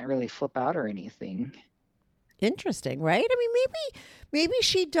 and she didn't really flip out or anything. Interesting, right? I mean, maybe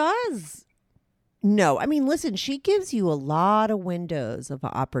she does. No, I mean, listen, she gives you a lot of windows of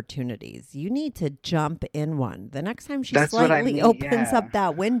opportunities. You need to jump in one. The next time she That's what I slightly mean, opens yeah. up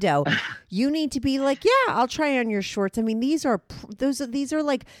that window, you need to be like, yeah, I'll try on your shorts. I mean, these are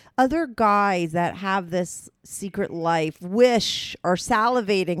like other guys that have this secret life, wish or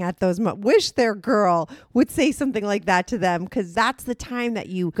salivating at those wish their girl would say something like that to them, because that's the time that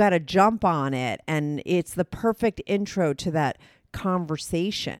you got to jump on it, and it's the perfect intro to that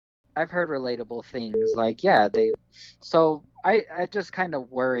conversation. I've heard relatable things like, yeah, so I just kind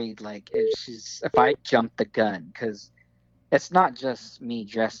of worried like if I jumped the gun, because it's not just me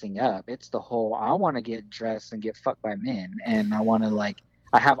dressing up, it's the whole, I want to get dressed and get fucked by men, and I want to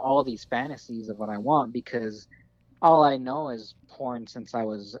I have all these fantasies of what I want because all I know is porn since I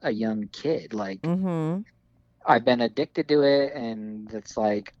was a young kid. Like, Mm-hmm. I've been addicted to it, and it's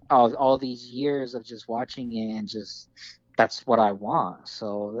like all these years of just watching it and just that's what I want.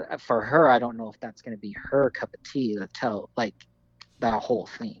 So for her, I don't know if that's going to be her cup of tea to tell like that whole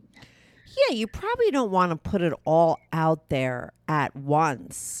thing. Yeah, you probably don't want to put it all out there at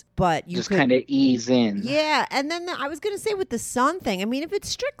once, but you just could kind of ease in. Yeah, and then I was going to say with the son thing, I mean, if it's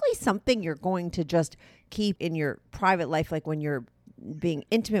strictly something you're going to just keep in your private life, like when you're being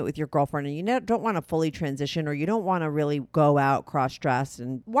intimate with your girlfriend and you don't want to fully transition, or you don't want to really go out cross-dressed,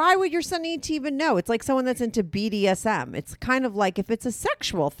 and why would your son need to even know? It's like someone that's into BDSM. It's kind of like if it's a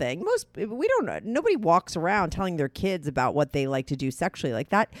sexual thing, nobody walks around telling their kids about what they like to do sexually like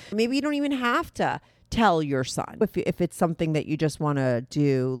that. Maybe you don't even have to tell your son if it's something that you just want to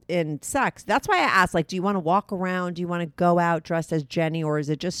do in sex. That's why I asked, like, do you want to walk around? Do you want to go out dressed as Jenny? Or is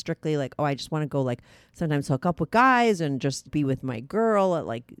it just strictly like, oh, I just want to go like sometimes hook up with guys and just be with my girl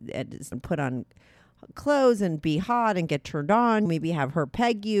and put on clothes and be hot and get turned on, maybe have her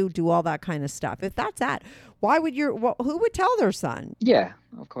peg you, do all that kind of stuff. If that's that, who would tell their son? Yeah,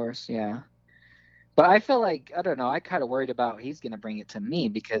 of course. Yeah. But I feel like, I don't know, I kind of worried about he's going to bring it to me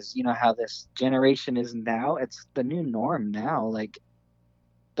because you know how this generation is now. It's the new norm now. Like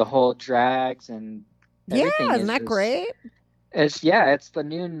the whole drags and everything. Yeah, isn't that great? It's the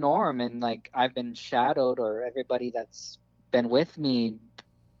new norm. And like I've been shadowed, or everybody that's been with me,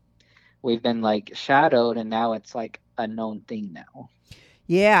 we've been like shadowed, and now it's like a known thing now.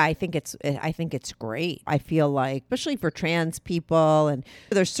 Yeah, I think it's great. I feel like, especially for trans people, and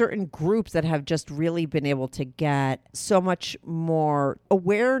there's certain groups that have just really been able to get so much more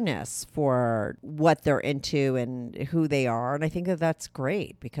awareness for what they're into and who they are. And I think that that's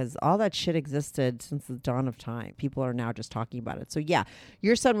great because all that shit existed since the dawn of time. People are now just talking about it. So yeah,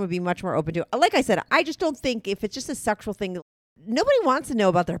 your son would be much more open to it. Like I said, I just don't think if it's just a sexual thing, nobody wants to know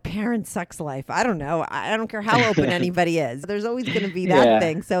about their parents' sex life. I don't know. I don't care how open anybody is. There's always going to be that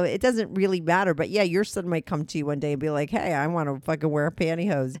thing. So it doesn't really matter. But yeah, your son might come to you one day and be like, hey, I want to fucking wear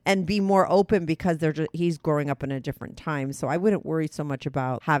pantyhose, and be more open because he's growing up in a different time. So I wouldn't worry so much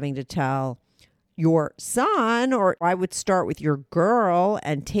about having to tell your son, or I would start with your girl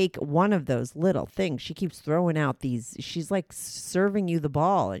and take one of those little things. She keeps throwing out she's like serving you the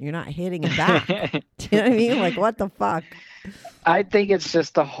ball and you're not hitting it back. Do you know what I mean? Like, what the fuck? I think it's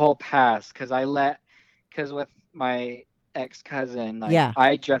just the whole past because with my ex-cousin,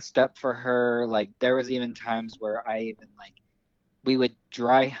 I dressed up for her. Like there was even times where we would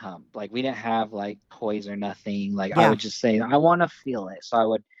dry hump. Like we didn't have like toys or nothing. Like I would just say, I want to feel it.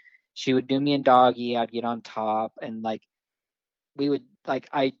 So she would do me in doggy. I'd get on top, and I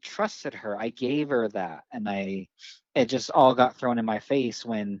trusted her. I gave her that, and it just all got thrown in my face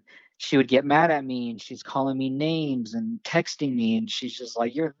when she would get mad at me and she's calling me names and texting me, and she's just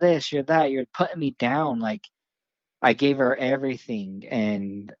like, you're this, you're that, you're putting me down. Like I gave her everything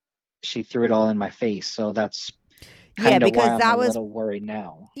and she threw it all in my face. So that's kind of why I'm a little worried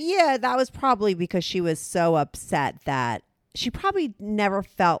now. Yeah, that was probably because she was so upset that she probably never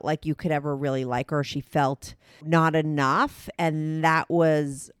felt like you could ever really like her. She felt not enough. And that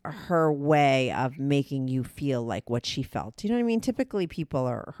was her way of making you feel like what she felt. Do you know what I mean? Typically people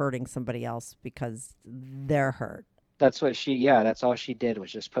are hurting somebody else because they're hurt. That's what that's all she did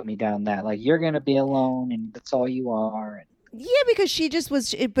was just put me down that, like, you're going to be alone and that's all you are. Yeah, because she just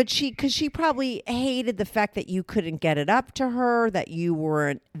was, because she probably hated the fact that you couldn't get it up to her, that you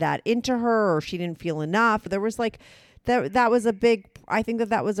weren't that into her, or she didn't feel enough. There was like, that was a big, I think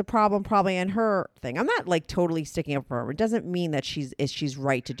that was a problem probably in her thing. I'm not like totally sticking up for her. It doesn't mean that she's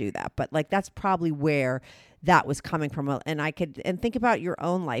right to do that, but like that's probably where that was coming from. And think about your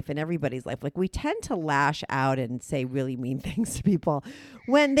own life and everybody's life. Like we tend to lash out and say really mean things to people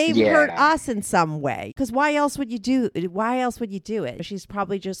when they've hurt us in some way. Because why else would you do it? She's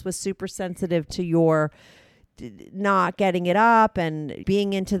probably just was super sensitive to your not getting it up and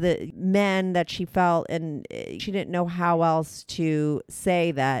being into the men that she felt, and she didn't know how else to say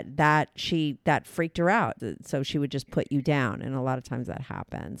that freaked her out, so she would just put you down, and a lot of times that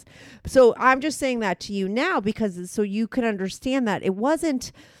happens. So I'm just saying that to you now because so you can understand that it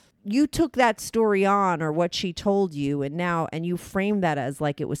wasn't you took that story on or what she told you and you framed that as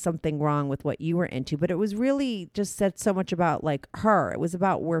like it was something wrong with what you were into, but it was really just said so much about like her. It was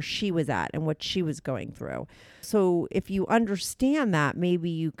about where she was at and what she was going through. So if you understand that, maybe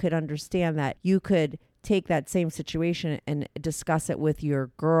you could understand that you could take that same situation and discuss it with your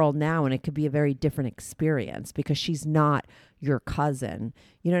girl now, and it could be a very different experience because she's not your cousin.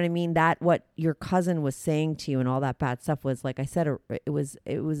 You know what I mean? That what your cousin was saying to you and all that bad stuff was, like I said, it was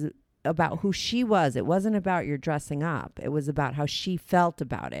about who she was. It wasn't about your dressing up. It was about how she felt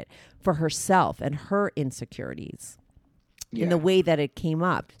about it for herself and her insecurities. In the way that it came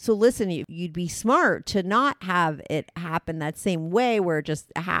up. So listen, you'd be smart to not have it happen that same way where it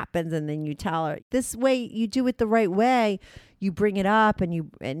just happens and then you tell her. This way, you do it the right way. You bring it up and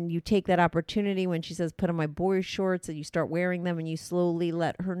you take that opportunity when she says, put on my boy shorts, and you start wearing them and you slowly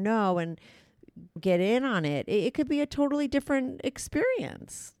let her know and get in on it. It could be a totally different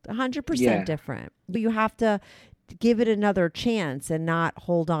experience, 100% different. But you have to give it another chance and not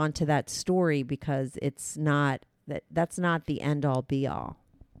hold on to that story because it's not, that's not the end all be all.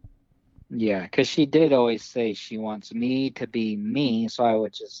 Yeah, because she did always say she wants me to be me. So I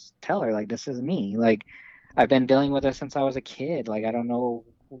would just tell her, like, this is me. Like, I've been dealing with it since I was a kid. Like, I don't know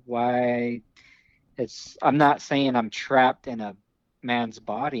why I'm not saying I'm trapped in a man's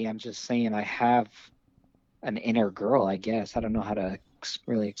body. I'm just saying I have an inner girl, I guess. I don't know how to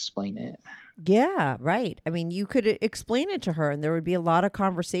really explain it. Yeah, right. I mean, you could explain it to her and there would be a lot of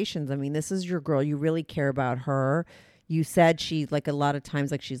conversations. I mean, this is your girl. You really care about her. You said she, like, a lot of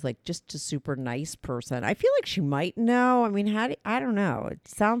times, like, she's like just a super nice person. I feel like she might know. I mean, I don't know. It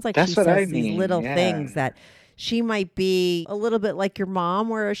sounds like she says these little things that she might be a little bit like your mom,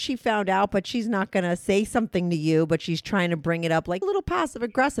 where she found out, but she's not going to say something to you, but she's trying to bring it up like a little passive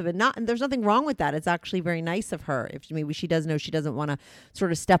aggressive, and there's nothing wrong with that. It's actually very nice of her. If maybe she does know she doesn't want to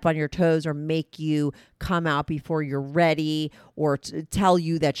sort of step on your toes or make you come out before you're ready or tell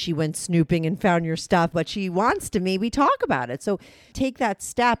you that she went snooping and found your stuff, but she wants to maybe talk about it. So take that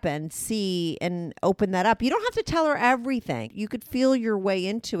step and see and open that up. You don't have to tell her everything. You could feel your way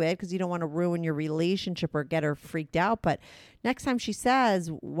into it because you don't want to ruin your relationship or get her freaked out. But next time she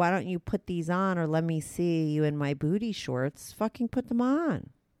says, why don't you put these on, or let me see you in my booty shorts, fucking put them on.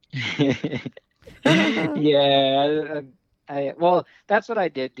 Yeah. Well, that's what I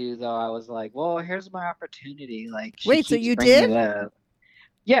did do, though. I was like, well, here's my opportunity. Like, wait, so you did?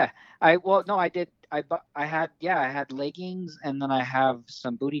 Yeah. I did. I had leggings, and then I have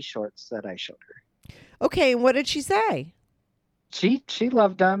some booty shorts that I showed her. Okay. And what did she say? She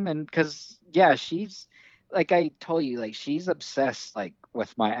loved them. And because, she's, like I told you, like, she's obsessed, like,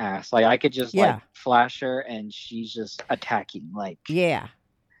 with my ass. Like, I could just like flash her and she's just attacking, like,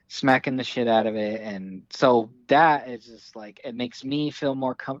 smacking the shit out of it. And so that is just like, it makes me feel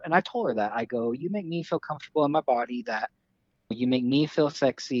more comfortable. And I told her that. I go, you make me feel comfortable in my body, that you make me feel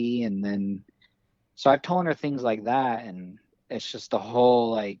sexy. And then, so I've told her things like that. And it's just the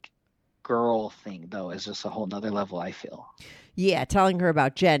whole, like, girl thing, though, is just a whole nother level, I feel. Yeah, telling her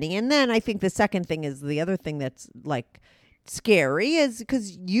about Jenny. And then I think the second thing is the other thing that's like scary is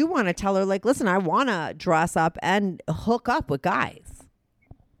because you want to tell her, like, listen, I want to dress up and hook up with guys.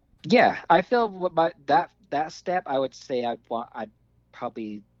 Yeah, I feel by that step, I would say I'd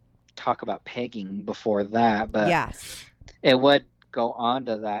probably talk about pegging before that, but yes, it would go on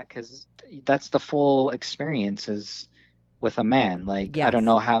to that because that's the full experience is with a man. Like, I don't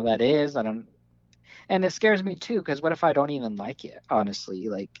know how that is. And it scares me too, because what if I don't even like it? Honestly,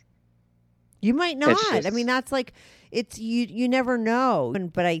 like, You might not. Just, I mean, that's like, it's you never know.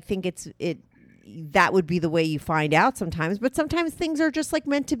 But I think that would be the way you find out sometimes. But sometimes things are just like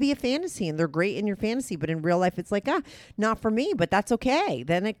meant to be a fantasy and they're great in your fantasy. But in real life, it's like, not for me, but that's okay.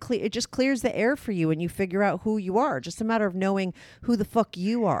 Then it just clears the air for you and you figure out who you are. Just a matter of knowing who the fuck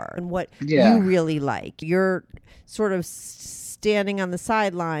you are and what you really like. You're sort of standing on the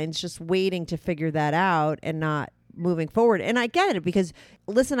sidelines, just waiting to figure that out and not moving forward. And I get it because,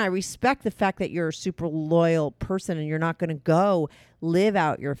 listen, I respect the fact that you're a super loyal person and you're not going to go live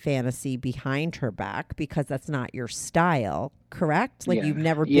out your fantasy behind her back because that's not your style, correct? Like you've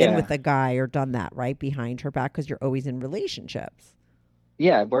never been with a guy or done that, right? Behind her back because you're always in relationships.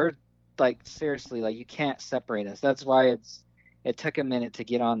 Yeah, we're like, seriously, like you can't separate us. That's why it took a minute to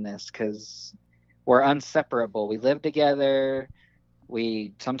get on this because we're inseparable. We live together.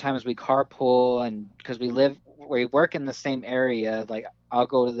 Sometimes we carpool, and because we work in the same area, like I'll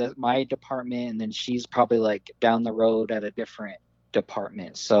go to my department and then she's probably like down the road at a different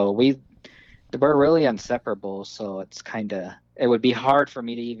department. So we're really inseparable. So it would be hard for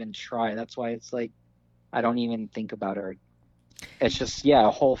me to even try. That's why it's like, I don't even think about it. It's just, a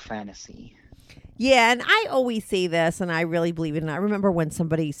whole fantasy. Yeah, and I always say this, and I really believe it. And I remember when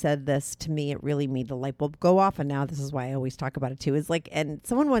somebody said this to me, it really made the light bulb go off. And now this is why I always talk about it too. Is like, and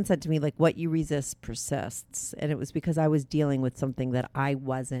someone once said to me, like, what you resist persists. And it was because I was dealing with something that I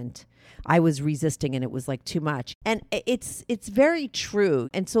was resisting, and it was like too much. And it's very true.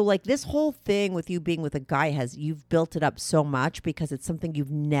 And so like this whole thing with you being with a guy you've built it up so much because it's something you've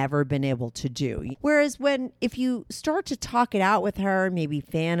never been able to do. Whereas if you start to talk it out with her, maybe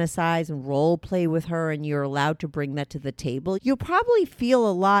fantasize and role play with her, and you're allowed to bring that to the table, you'll probably feel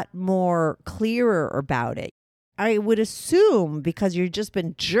a lot more clearer about it. I would assume because you've just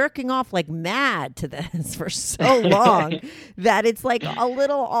been jerking off like mad to this for so long that it's like a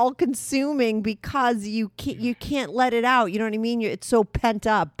little all-consuming because you can't let it out. You know what I mean? It's so pent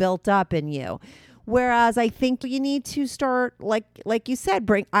up, built up in you. Whereas I think you need to start, like you said,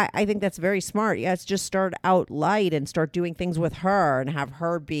 I think that's very smart. Yes, just start out light and start doing things with her and have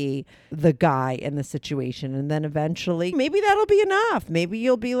her be the guy in the situation. And then eventually, maybe that'll be enough. Maybe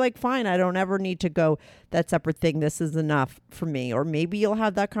you'll be like, fine, I don't ever need to go that separate thing. This is enough for me. Or maybe you'll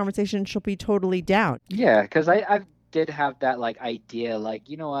have that conversation and she'll be totally down. Yeah, because I did have that like idea, like,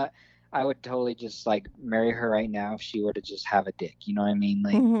 you know what? I would totally just like marry her right now if she were to just have a dick. You know what I mean?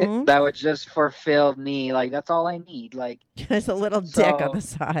 Like that would just fulfill me. Like that's all I need. Like there's a little dick on the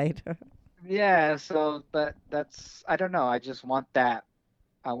side. Yeah. So, but I don't know. I just want that.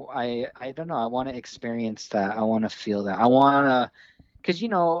 I don't know. I want to experience that. I want to feel that. I want to, because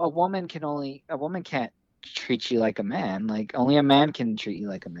a woman can't treat you like a man. Like only a man can treat you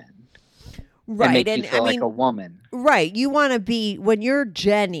like a man. Right. And make you feel like a woman. Right. You want to be, when you're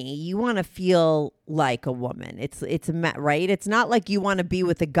Jenny, you want to feel like a woman. Right. It's not like you want to be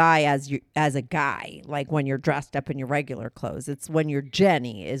with a guy as a guy, like when you're dressed up in your regular clothes. It's when you're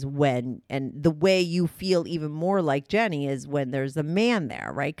Jenny and the way you feel even more like Jenny is when there's a man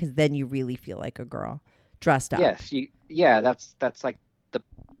there, right? Because then you really feel like a girl dressed up. Yes. That's like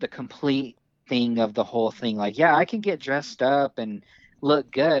the complete thing of the whole thing. Like, yeah, I can get dressed up and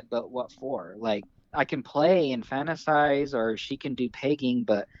look good, but what for? Like I can play and fantasize, or she can do pegging,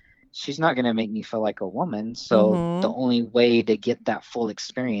 but she's not going to make me feel like a woman. So the only way to get that full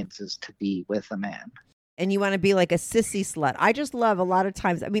experience is to be with a man. And you want to be like a sissy slut. I just love a lot of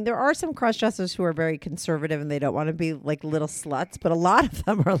times. I mean, there are some cross-dressers who are very conservative and they don't want to be like little sluts, but a lot of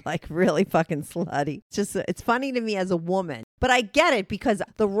them are like really fucking slutty. It's funny to me as a woman, but I get it because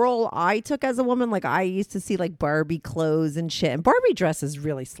the role I took as a woman, like I used to see like Barbie clothes and shit, and Barbie dress is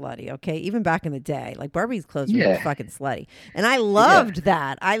really slutty. Okay. Even back in the day, like Barbie's clothes were fucking slutty. And I loved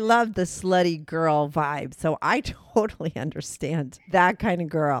that. I loved the slutty girl vibe. So I totally understand that kind of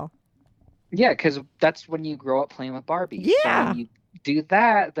girl. Yeah, because that's when you grow up playing with Barbie. Yeah. So when you do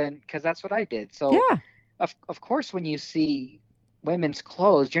that, then, because that's what I did. So, of course, when you see women's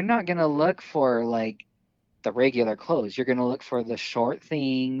clothes, you're not going to look for, like, the regular clothes. You're going to look for the short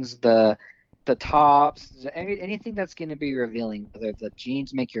things, the tops, anything that's going to be revealing. Whether the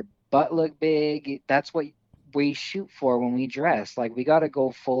jeans make your butt look big, that's what we shoot for when we dress. Like, we got to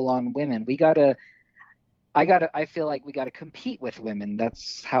go full-on women. I feel like we got to compete with women.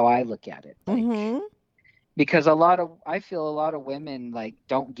 That's how I look at it. Like, because I feel a lot of women like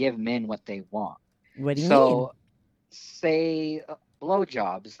don't give men what they want. What do you mean? Say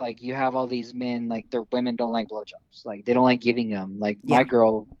blowjobs. Like you have all these men, like their women don't like blowjobs. Like they don't like giving them. Like my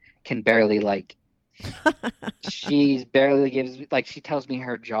girl can barely like. She barely gives. Like she tells me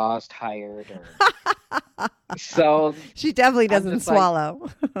her jaw's tired. So she definitely doesn't swallow.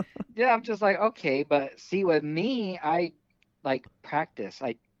 Yeah, I'm just like, okay, but see, with me, I like practice.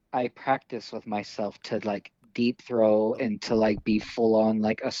 I practice with myself to like deep throw and to like be full on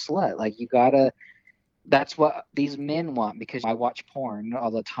like a slut. Like you gotta. That's what these men want because I watch porn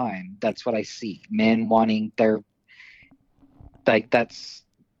all the time. That's what I see. Men wanting their like that's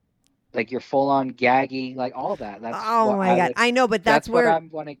like you're full on gagging, like all that. That's Oh what my I God. would. I know, but That's what where I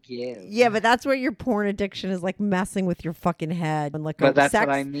want to give. yeah, but that's where your porn addiction is like messing with your fucking head. And like But a that's what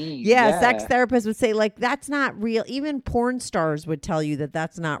sex, I mean. yeah, sex Yeah. therapist would say like that's not real. Even porn stars would tell you that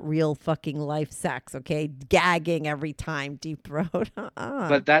that's not real fucking life sex. Okay, gagging every time, deep throat.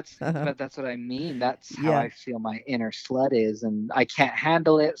 But that's what I mean. That's how Yeah. I feel my inner slut is, and I can't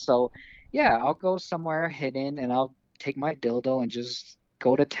handle it. So, yeah, I'll go somewhere hidden, and I'll take my dildo and just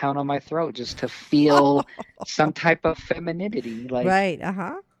go to town on my throat just to feel some type of femininity. Like Right. Uh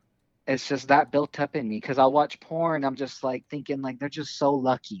huh. it's just that built up in me because I'll watch porn. I'm just like thinking like they're just so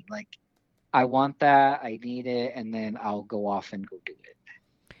lucky. Like I want that, I need it, and then I'll go off and go do it.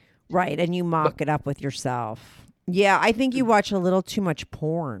 Right, and you But mock it up with yourself. Yeah, I think you watch a little too much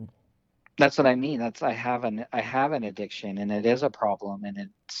porn. that's what I mean. That's I have an addiction, and it is a problem, and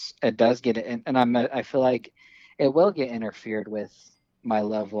it does get it, and I feel like it will get interfered with my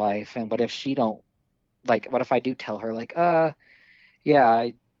love life. And what if she don't like? What if I do tell her like, yeah,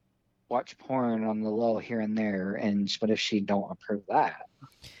 I watch porn on the low here and there, and what if she don't approve that?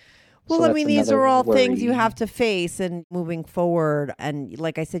 So Well, I that's mean, these another are all things you worry. have to face and moving forward. And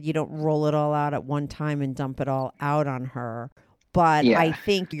like I said, you don't roll it all out at one time and dump it all out on her. But I Yeah,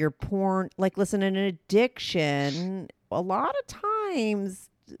 think your porn, like, listen, an addiction, a lot of times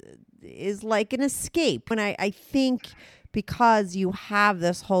is like an escape. And I think because you have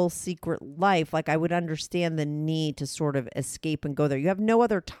this whole secret life, like, I would understand the need to sort of escape and go there. You have no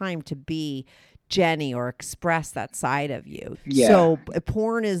other time to be Jenny or express that side of you. yeah, So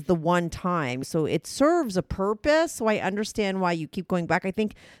porn is the one time. So it serves a purpose. So I understand why you keep going back. I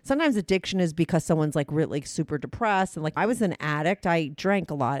think sometimes addiction is because someone's like really super depressed. And like I was an addict. I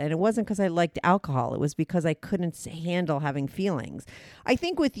drank a lot. And it wasn't because I liked alcohol. It was because I couldn't handle having feelings. I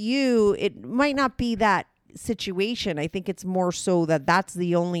think with you, it might not be that situation. I think it's more so that that's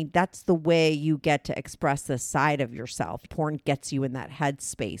the way you get to express this side of yourself. Porn gets you in that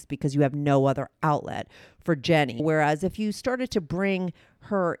headspace because you have no other outlet for Jenny. Whereas if you started to bring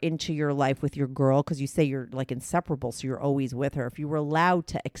her into your life with your girl, because you say you're like inseparable, so you're always with her. If you were allowed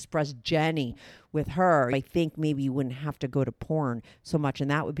to express Jenny with her, I think maybe you wouldn't have to go to porn so much, and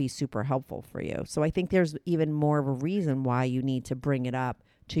that would be super helpful for you. So I think there's even more of a reason why you need to bring it up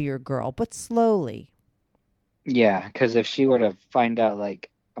to your girl, but slowly. yeah. Because if she were to find out like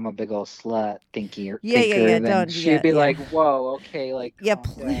I'm a big old slut Yeah. thinker, then Don't, she'd yeah, be yeah. like, "Whoa, okay, like Yeah,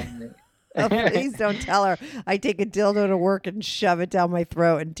 calm down." oh, please don't tell her. I take a dildo to work and shove it down my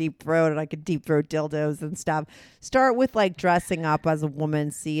throat and deep throat, and I could deep throat dildos and stuff. Start with like dressing up as a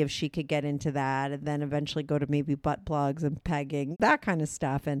woman, see if she could get into that, and then eventually go to maybe butt plugs and pegging, that kind of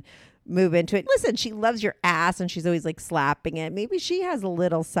stuff, and move into it. Listen, she loves your ass and she's always like slapping it. Maybe she has a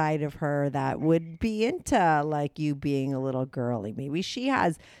little side of her that would be into like you being a little girly. Maybe she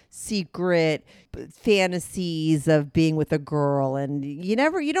has secret fantasies of being with a girl, and you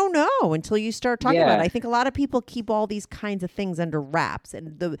don't know until you start talking about it. Yeah, I think a lot of people keep all these kinds of things under wraps,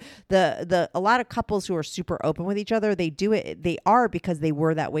 and the a lot of couples who are super open with each other, they are because they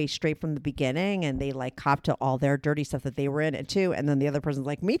were that way straight from the beginning, and they like cop to all their dirty stuff that they were in it too, and then the other person's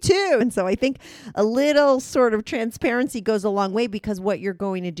like, me too. And so I think a little sort of transparency goes a long way, because what you're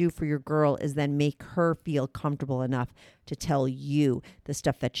going to do for your girl is then make her feel comfortable enough to tell you the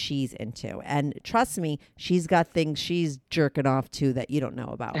stuff that she's into. And trust me, she's got things she's jerking off to that you don't know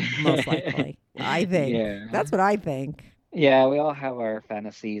about, most likely. I think. yeah, That's what I think. yeah. We all have our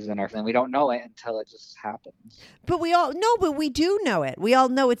fantasies and we don't know it until it just happens. But we do know it. We all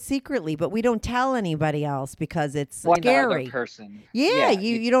know it secretly, but we don't tell anybody else because it's One other scary. person. Yeah,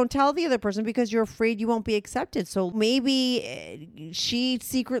 you don't tell the other person because you're afraid you won't be accepted. So maybe she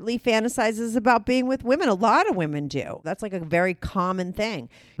secretly fantasizes about being with women. A lot of women do. That's like a very common thing.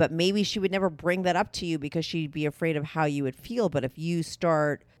 But maybe she would never bring that up to you because she'd be afraid of how you would feel. But if you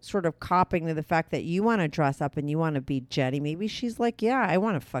start sort of copping to the fact that you want to dress up and you want to be Jenny, maybe she's like, yeah, I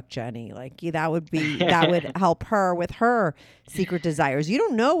want to fuck Jenny. Like, yeah, that would help her with her secret desires. You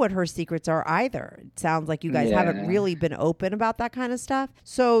don't know what her secrets are either. It sounds like you guys haven't Yeah. really been open about that kind of stuff.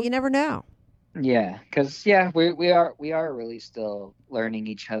 So you never know. Yeah, because we are really still learning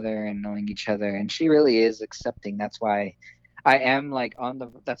each other and knowing each other, and she really is accepting. That's why I am like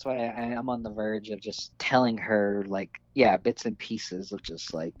that's why I am on the verge of just telling her like, yeah, bits and pieces of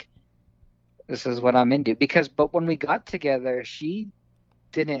just like, this is what I'm into. But when we got together, she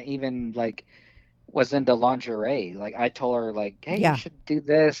didn't even like was into lingerie. Like I told her like, hey, you Yeah. should do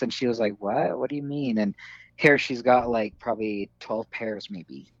this, and she was like, what do you mean? And here she's got like probably 12 pairs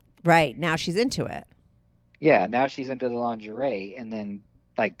maybe. Right. Now she's into it. Yeah, now she's into the lingerie, and then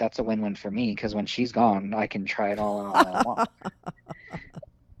like that's a win-win for me because when she's gone, I can try it all out I want.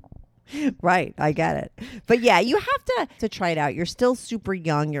 Right, I get it. But yeah, you have to try it out. You're still super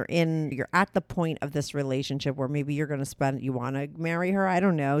young. You're at the point of this relationship where maybe you're going to you want to marry her. I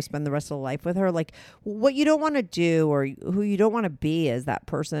don't know, spend the rest of the life with her. Like what you don't want to do or who you don't want to be is that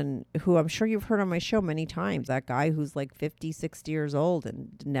person who I'm sure you've heard on my show many times, that guy who's like 50, 60 years old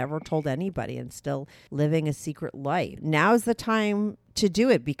and never told anybody and still living a secret life. Now's the time to do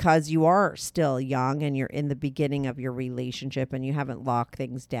it because you are still young and you're in the beginning of your relationship and you haven't locked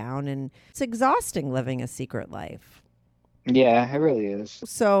things down, and it's exhausting living a secret life. Yeah, it really is.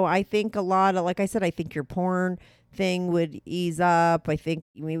 So I think a lot of, like I said, I think your porn thing would ease up. I think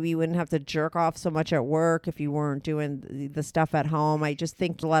maybe you wouldn't have to jerk off so much at work if you weren't doing the stuff at home. I just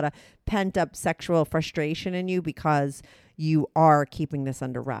think a lot of pent up sexual frustration in you because you are keeping this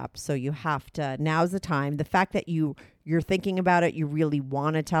under wraps. So you have to, now's the time. The fact that you're thinking about it, you really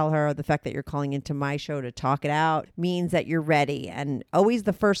want to tell her, the fact that you're calling into my show to talk it out means that you're ready. And always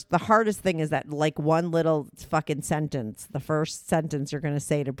the hardest thing is that like one little fucking sentence, the first sentence you're going to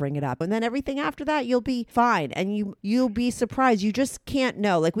say to bring it up. And then everything after that, you'll be fine. And you'll be surprised. You just can't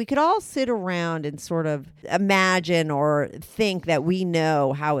know. Like we could all sit around and sort of imagine or think that we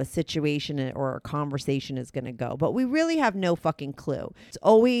know how a situation or a conversation is going to go, but we really have no fucking clue. It's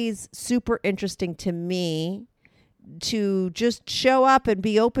always super interesting to me to just show up and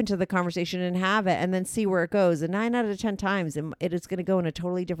be open to the conversation and have it and then see where it goes. And 9 out of 10 times it is going to go in a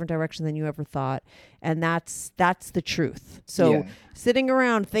totally different direction than you ever thought. And that's the truth. So sitting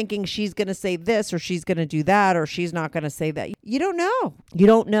around thinking she's going to say this or she's going to do that or she's not going to say that, you don't know. You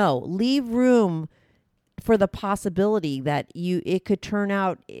don't know. Leave room for the possibility that it could turn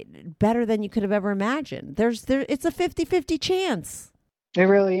out better than you could have ever imagined. It's a 50-50 chance. It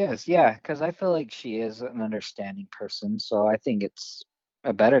really is, yeah, because I feel like she is an understanding person, so I think it's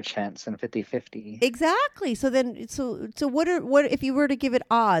a better chance than 50-50. Exactly. So then, so what if you were to give it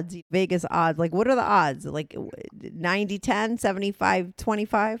odds, Vegas odds, like what are the odds? Like 90-10,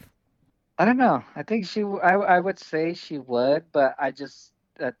 75-25? I don't know. I think I would say she would, but it's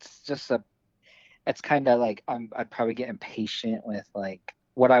kind of like I'd probably get impatient with like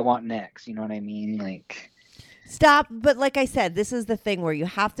what I want next. You know what I mean? Like. Stop. But like I said, this is the thing where you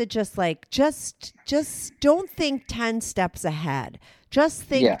have to just don't think 10 steps ahead. Just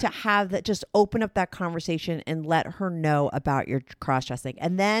think to have that, just open up that conversation and let her know about your cross-dressing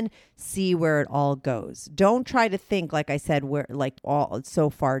and then see where it all goes. Don't try to think, like I said, where like all so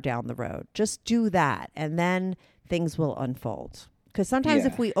far down the road. Just do that. And then things will unfold. Because sometimes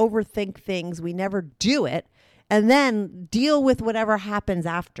if we overthink things, we never do it. And then deal with whatever happens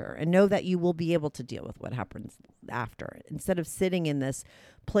after and know that you will be able to deal with what happens after. Instead of sitting in this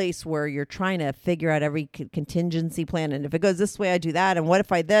place where you're trying to figure out every contingency plan. And if it goes this way, I do that. And what if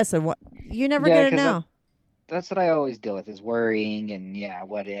I this? And what? You're never going to know. That's what I always deal with is worrying and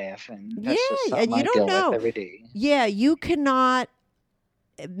what if. And that's just something and you I don't deal know. with every day. Yeah, you cannot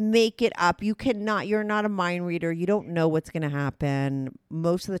make it up. You're not a mind reader. You don't know what's going to happen.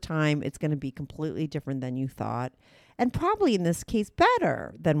 Most of the time it's going to be completely different than you thought, and probably in this case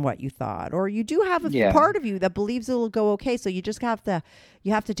better than what you thought. Or you do have a part of you that believes it'll go okay, so you just have to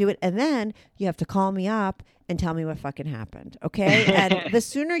do it, and then you have to call me up and tell me what fucking happened, okay? And the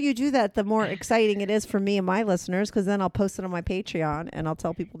sooner you do that, the more exciting it is for me and my listeners, because then I'll post it on my Patreon and I'll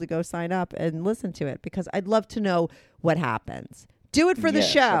tell people to go sign up and listen to it, because I'd love to know what happens. Do it for the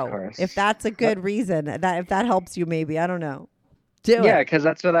show. If that's a good reason, if that helps you, maybe. I don't know. Do it. Yeah, because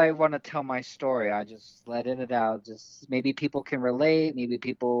that's what I want to tell my story. I just let it out. Just maybe people can relate. Maybe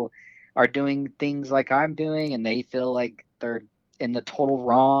people are doing things like I'm doing and they feel like they're in the total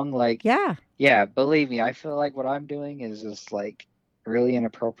wrong. Like, yeah, believe me, I feel like what I'm doing is just like really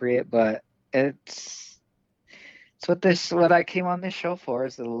inappropriate, but it's what I came on this show for,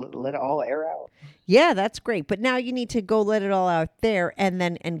 is to let it all air out. Yeah, that's great. But now you need to go let it all out there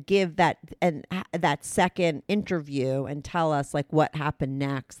and give that second interview and tell us like what happened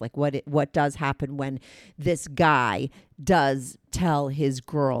next, like what does happen when this guy does tell his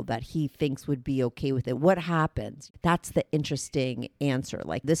girl that he thinks would be okay with it. What happens? That's the interesting answer.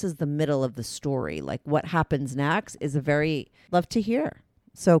 Like this is the middle of the story. Like what happens next is love to hear.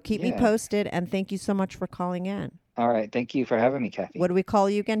 So keep me posted, and thank you so much for calling in. All right. Thank you for having me, Kathy. What do we call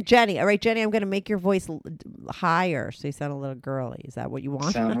you again? Jenny. All right, Jenny, I'm going to make your voice higher so you sound a little girly. Is that what you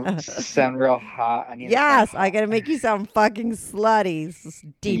want? Sound real hot. Yes, I got to make you sound fucking slutty.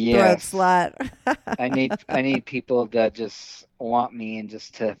 Deep throat slut. I need people that just want me and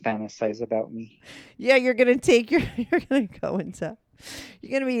just to fantasize about me. Yeah, you're going to go into... You're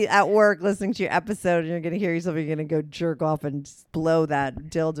going to be at work listening to your episode and you're going to hear yourself. You're going to go jerk off and just blow that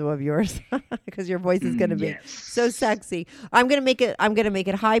dildo of yours because your voice is going to be so sexy. I'm going to make it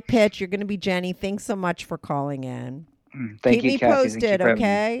high pitch. You're going to be Jenny. Thanks so much for calling in. Thank you, Keep me Kathy. posted,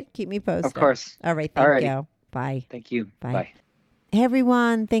 okay? Keep me posted. Of course. All right. Thank you. Bye. Thank you. Bye. Hey,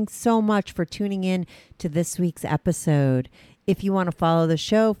 everyone. Thanks so much for tuning in to this week's episode. If you want to follow the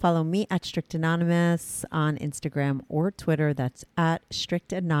show, follow me at Strict Anonymous on Instagram or Twitter. That's at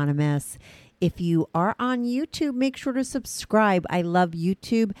Strict Anonymous. If you are on YouTube, make sure to subscribe. I love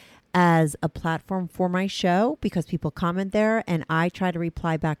YouTube as a platform for my show because people comment there and I try to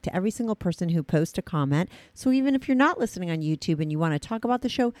reply back to every single person who posts a comment. So even if you're not listening on YouTube and you want to talk about the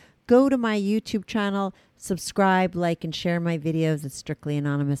show, go to my YouTube channel, subscribe, like, and share my videos. It's Strictly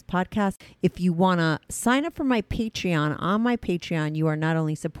Anonymous Podcast. If you want to sign up for my Patreon, on my Patreon, you are not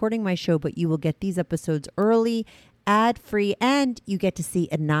only supporting my show, but you will get these episodes early, ad-free, and you get to see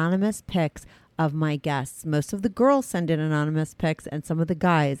anonymous pics of my guests. Most of the girls send in anonymous pics and some of the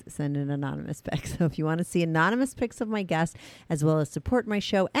guys send in anonymous pics. So if you want to see anonymous pics of my guests as well as support my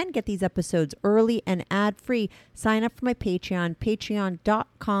show and get these episodes early and ad-free, sign up for my Patreon,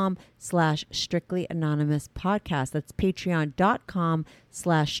 patreon.com/Strictly Anonymous Podcast. That's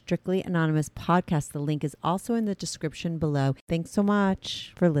patreon.com/Strictly Anonymous Podcast. The link is also in the description below. Thanks so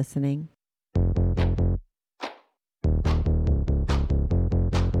much for listening.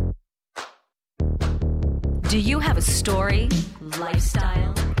 Do you have a story,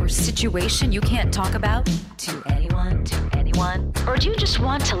 lifestyle, or situation you can't talk about to anyone? Or do you just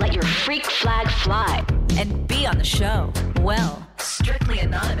want to let your freak flag fly and be on the show? Well, Strictly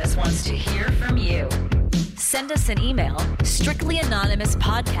Anonymous wants to hear from you. Send us an email,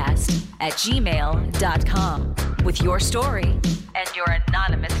 strictlyanonymouspodcast@gmail.com with your story and your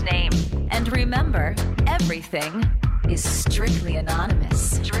anonymous name. And remember, everything is strictly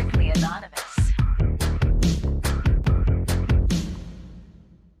anonymous. Strictly Anonymous.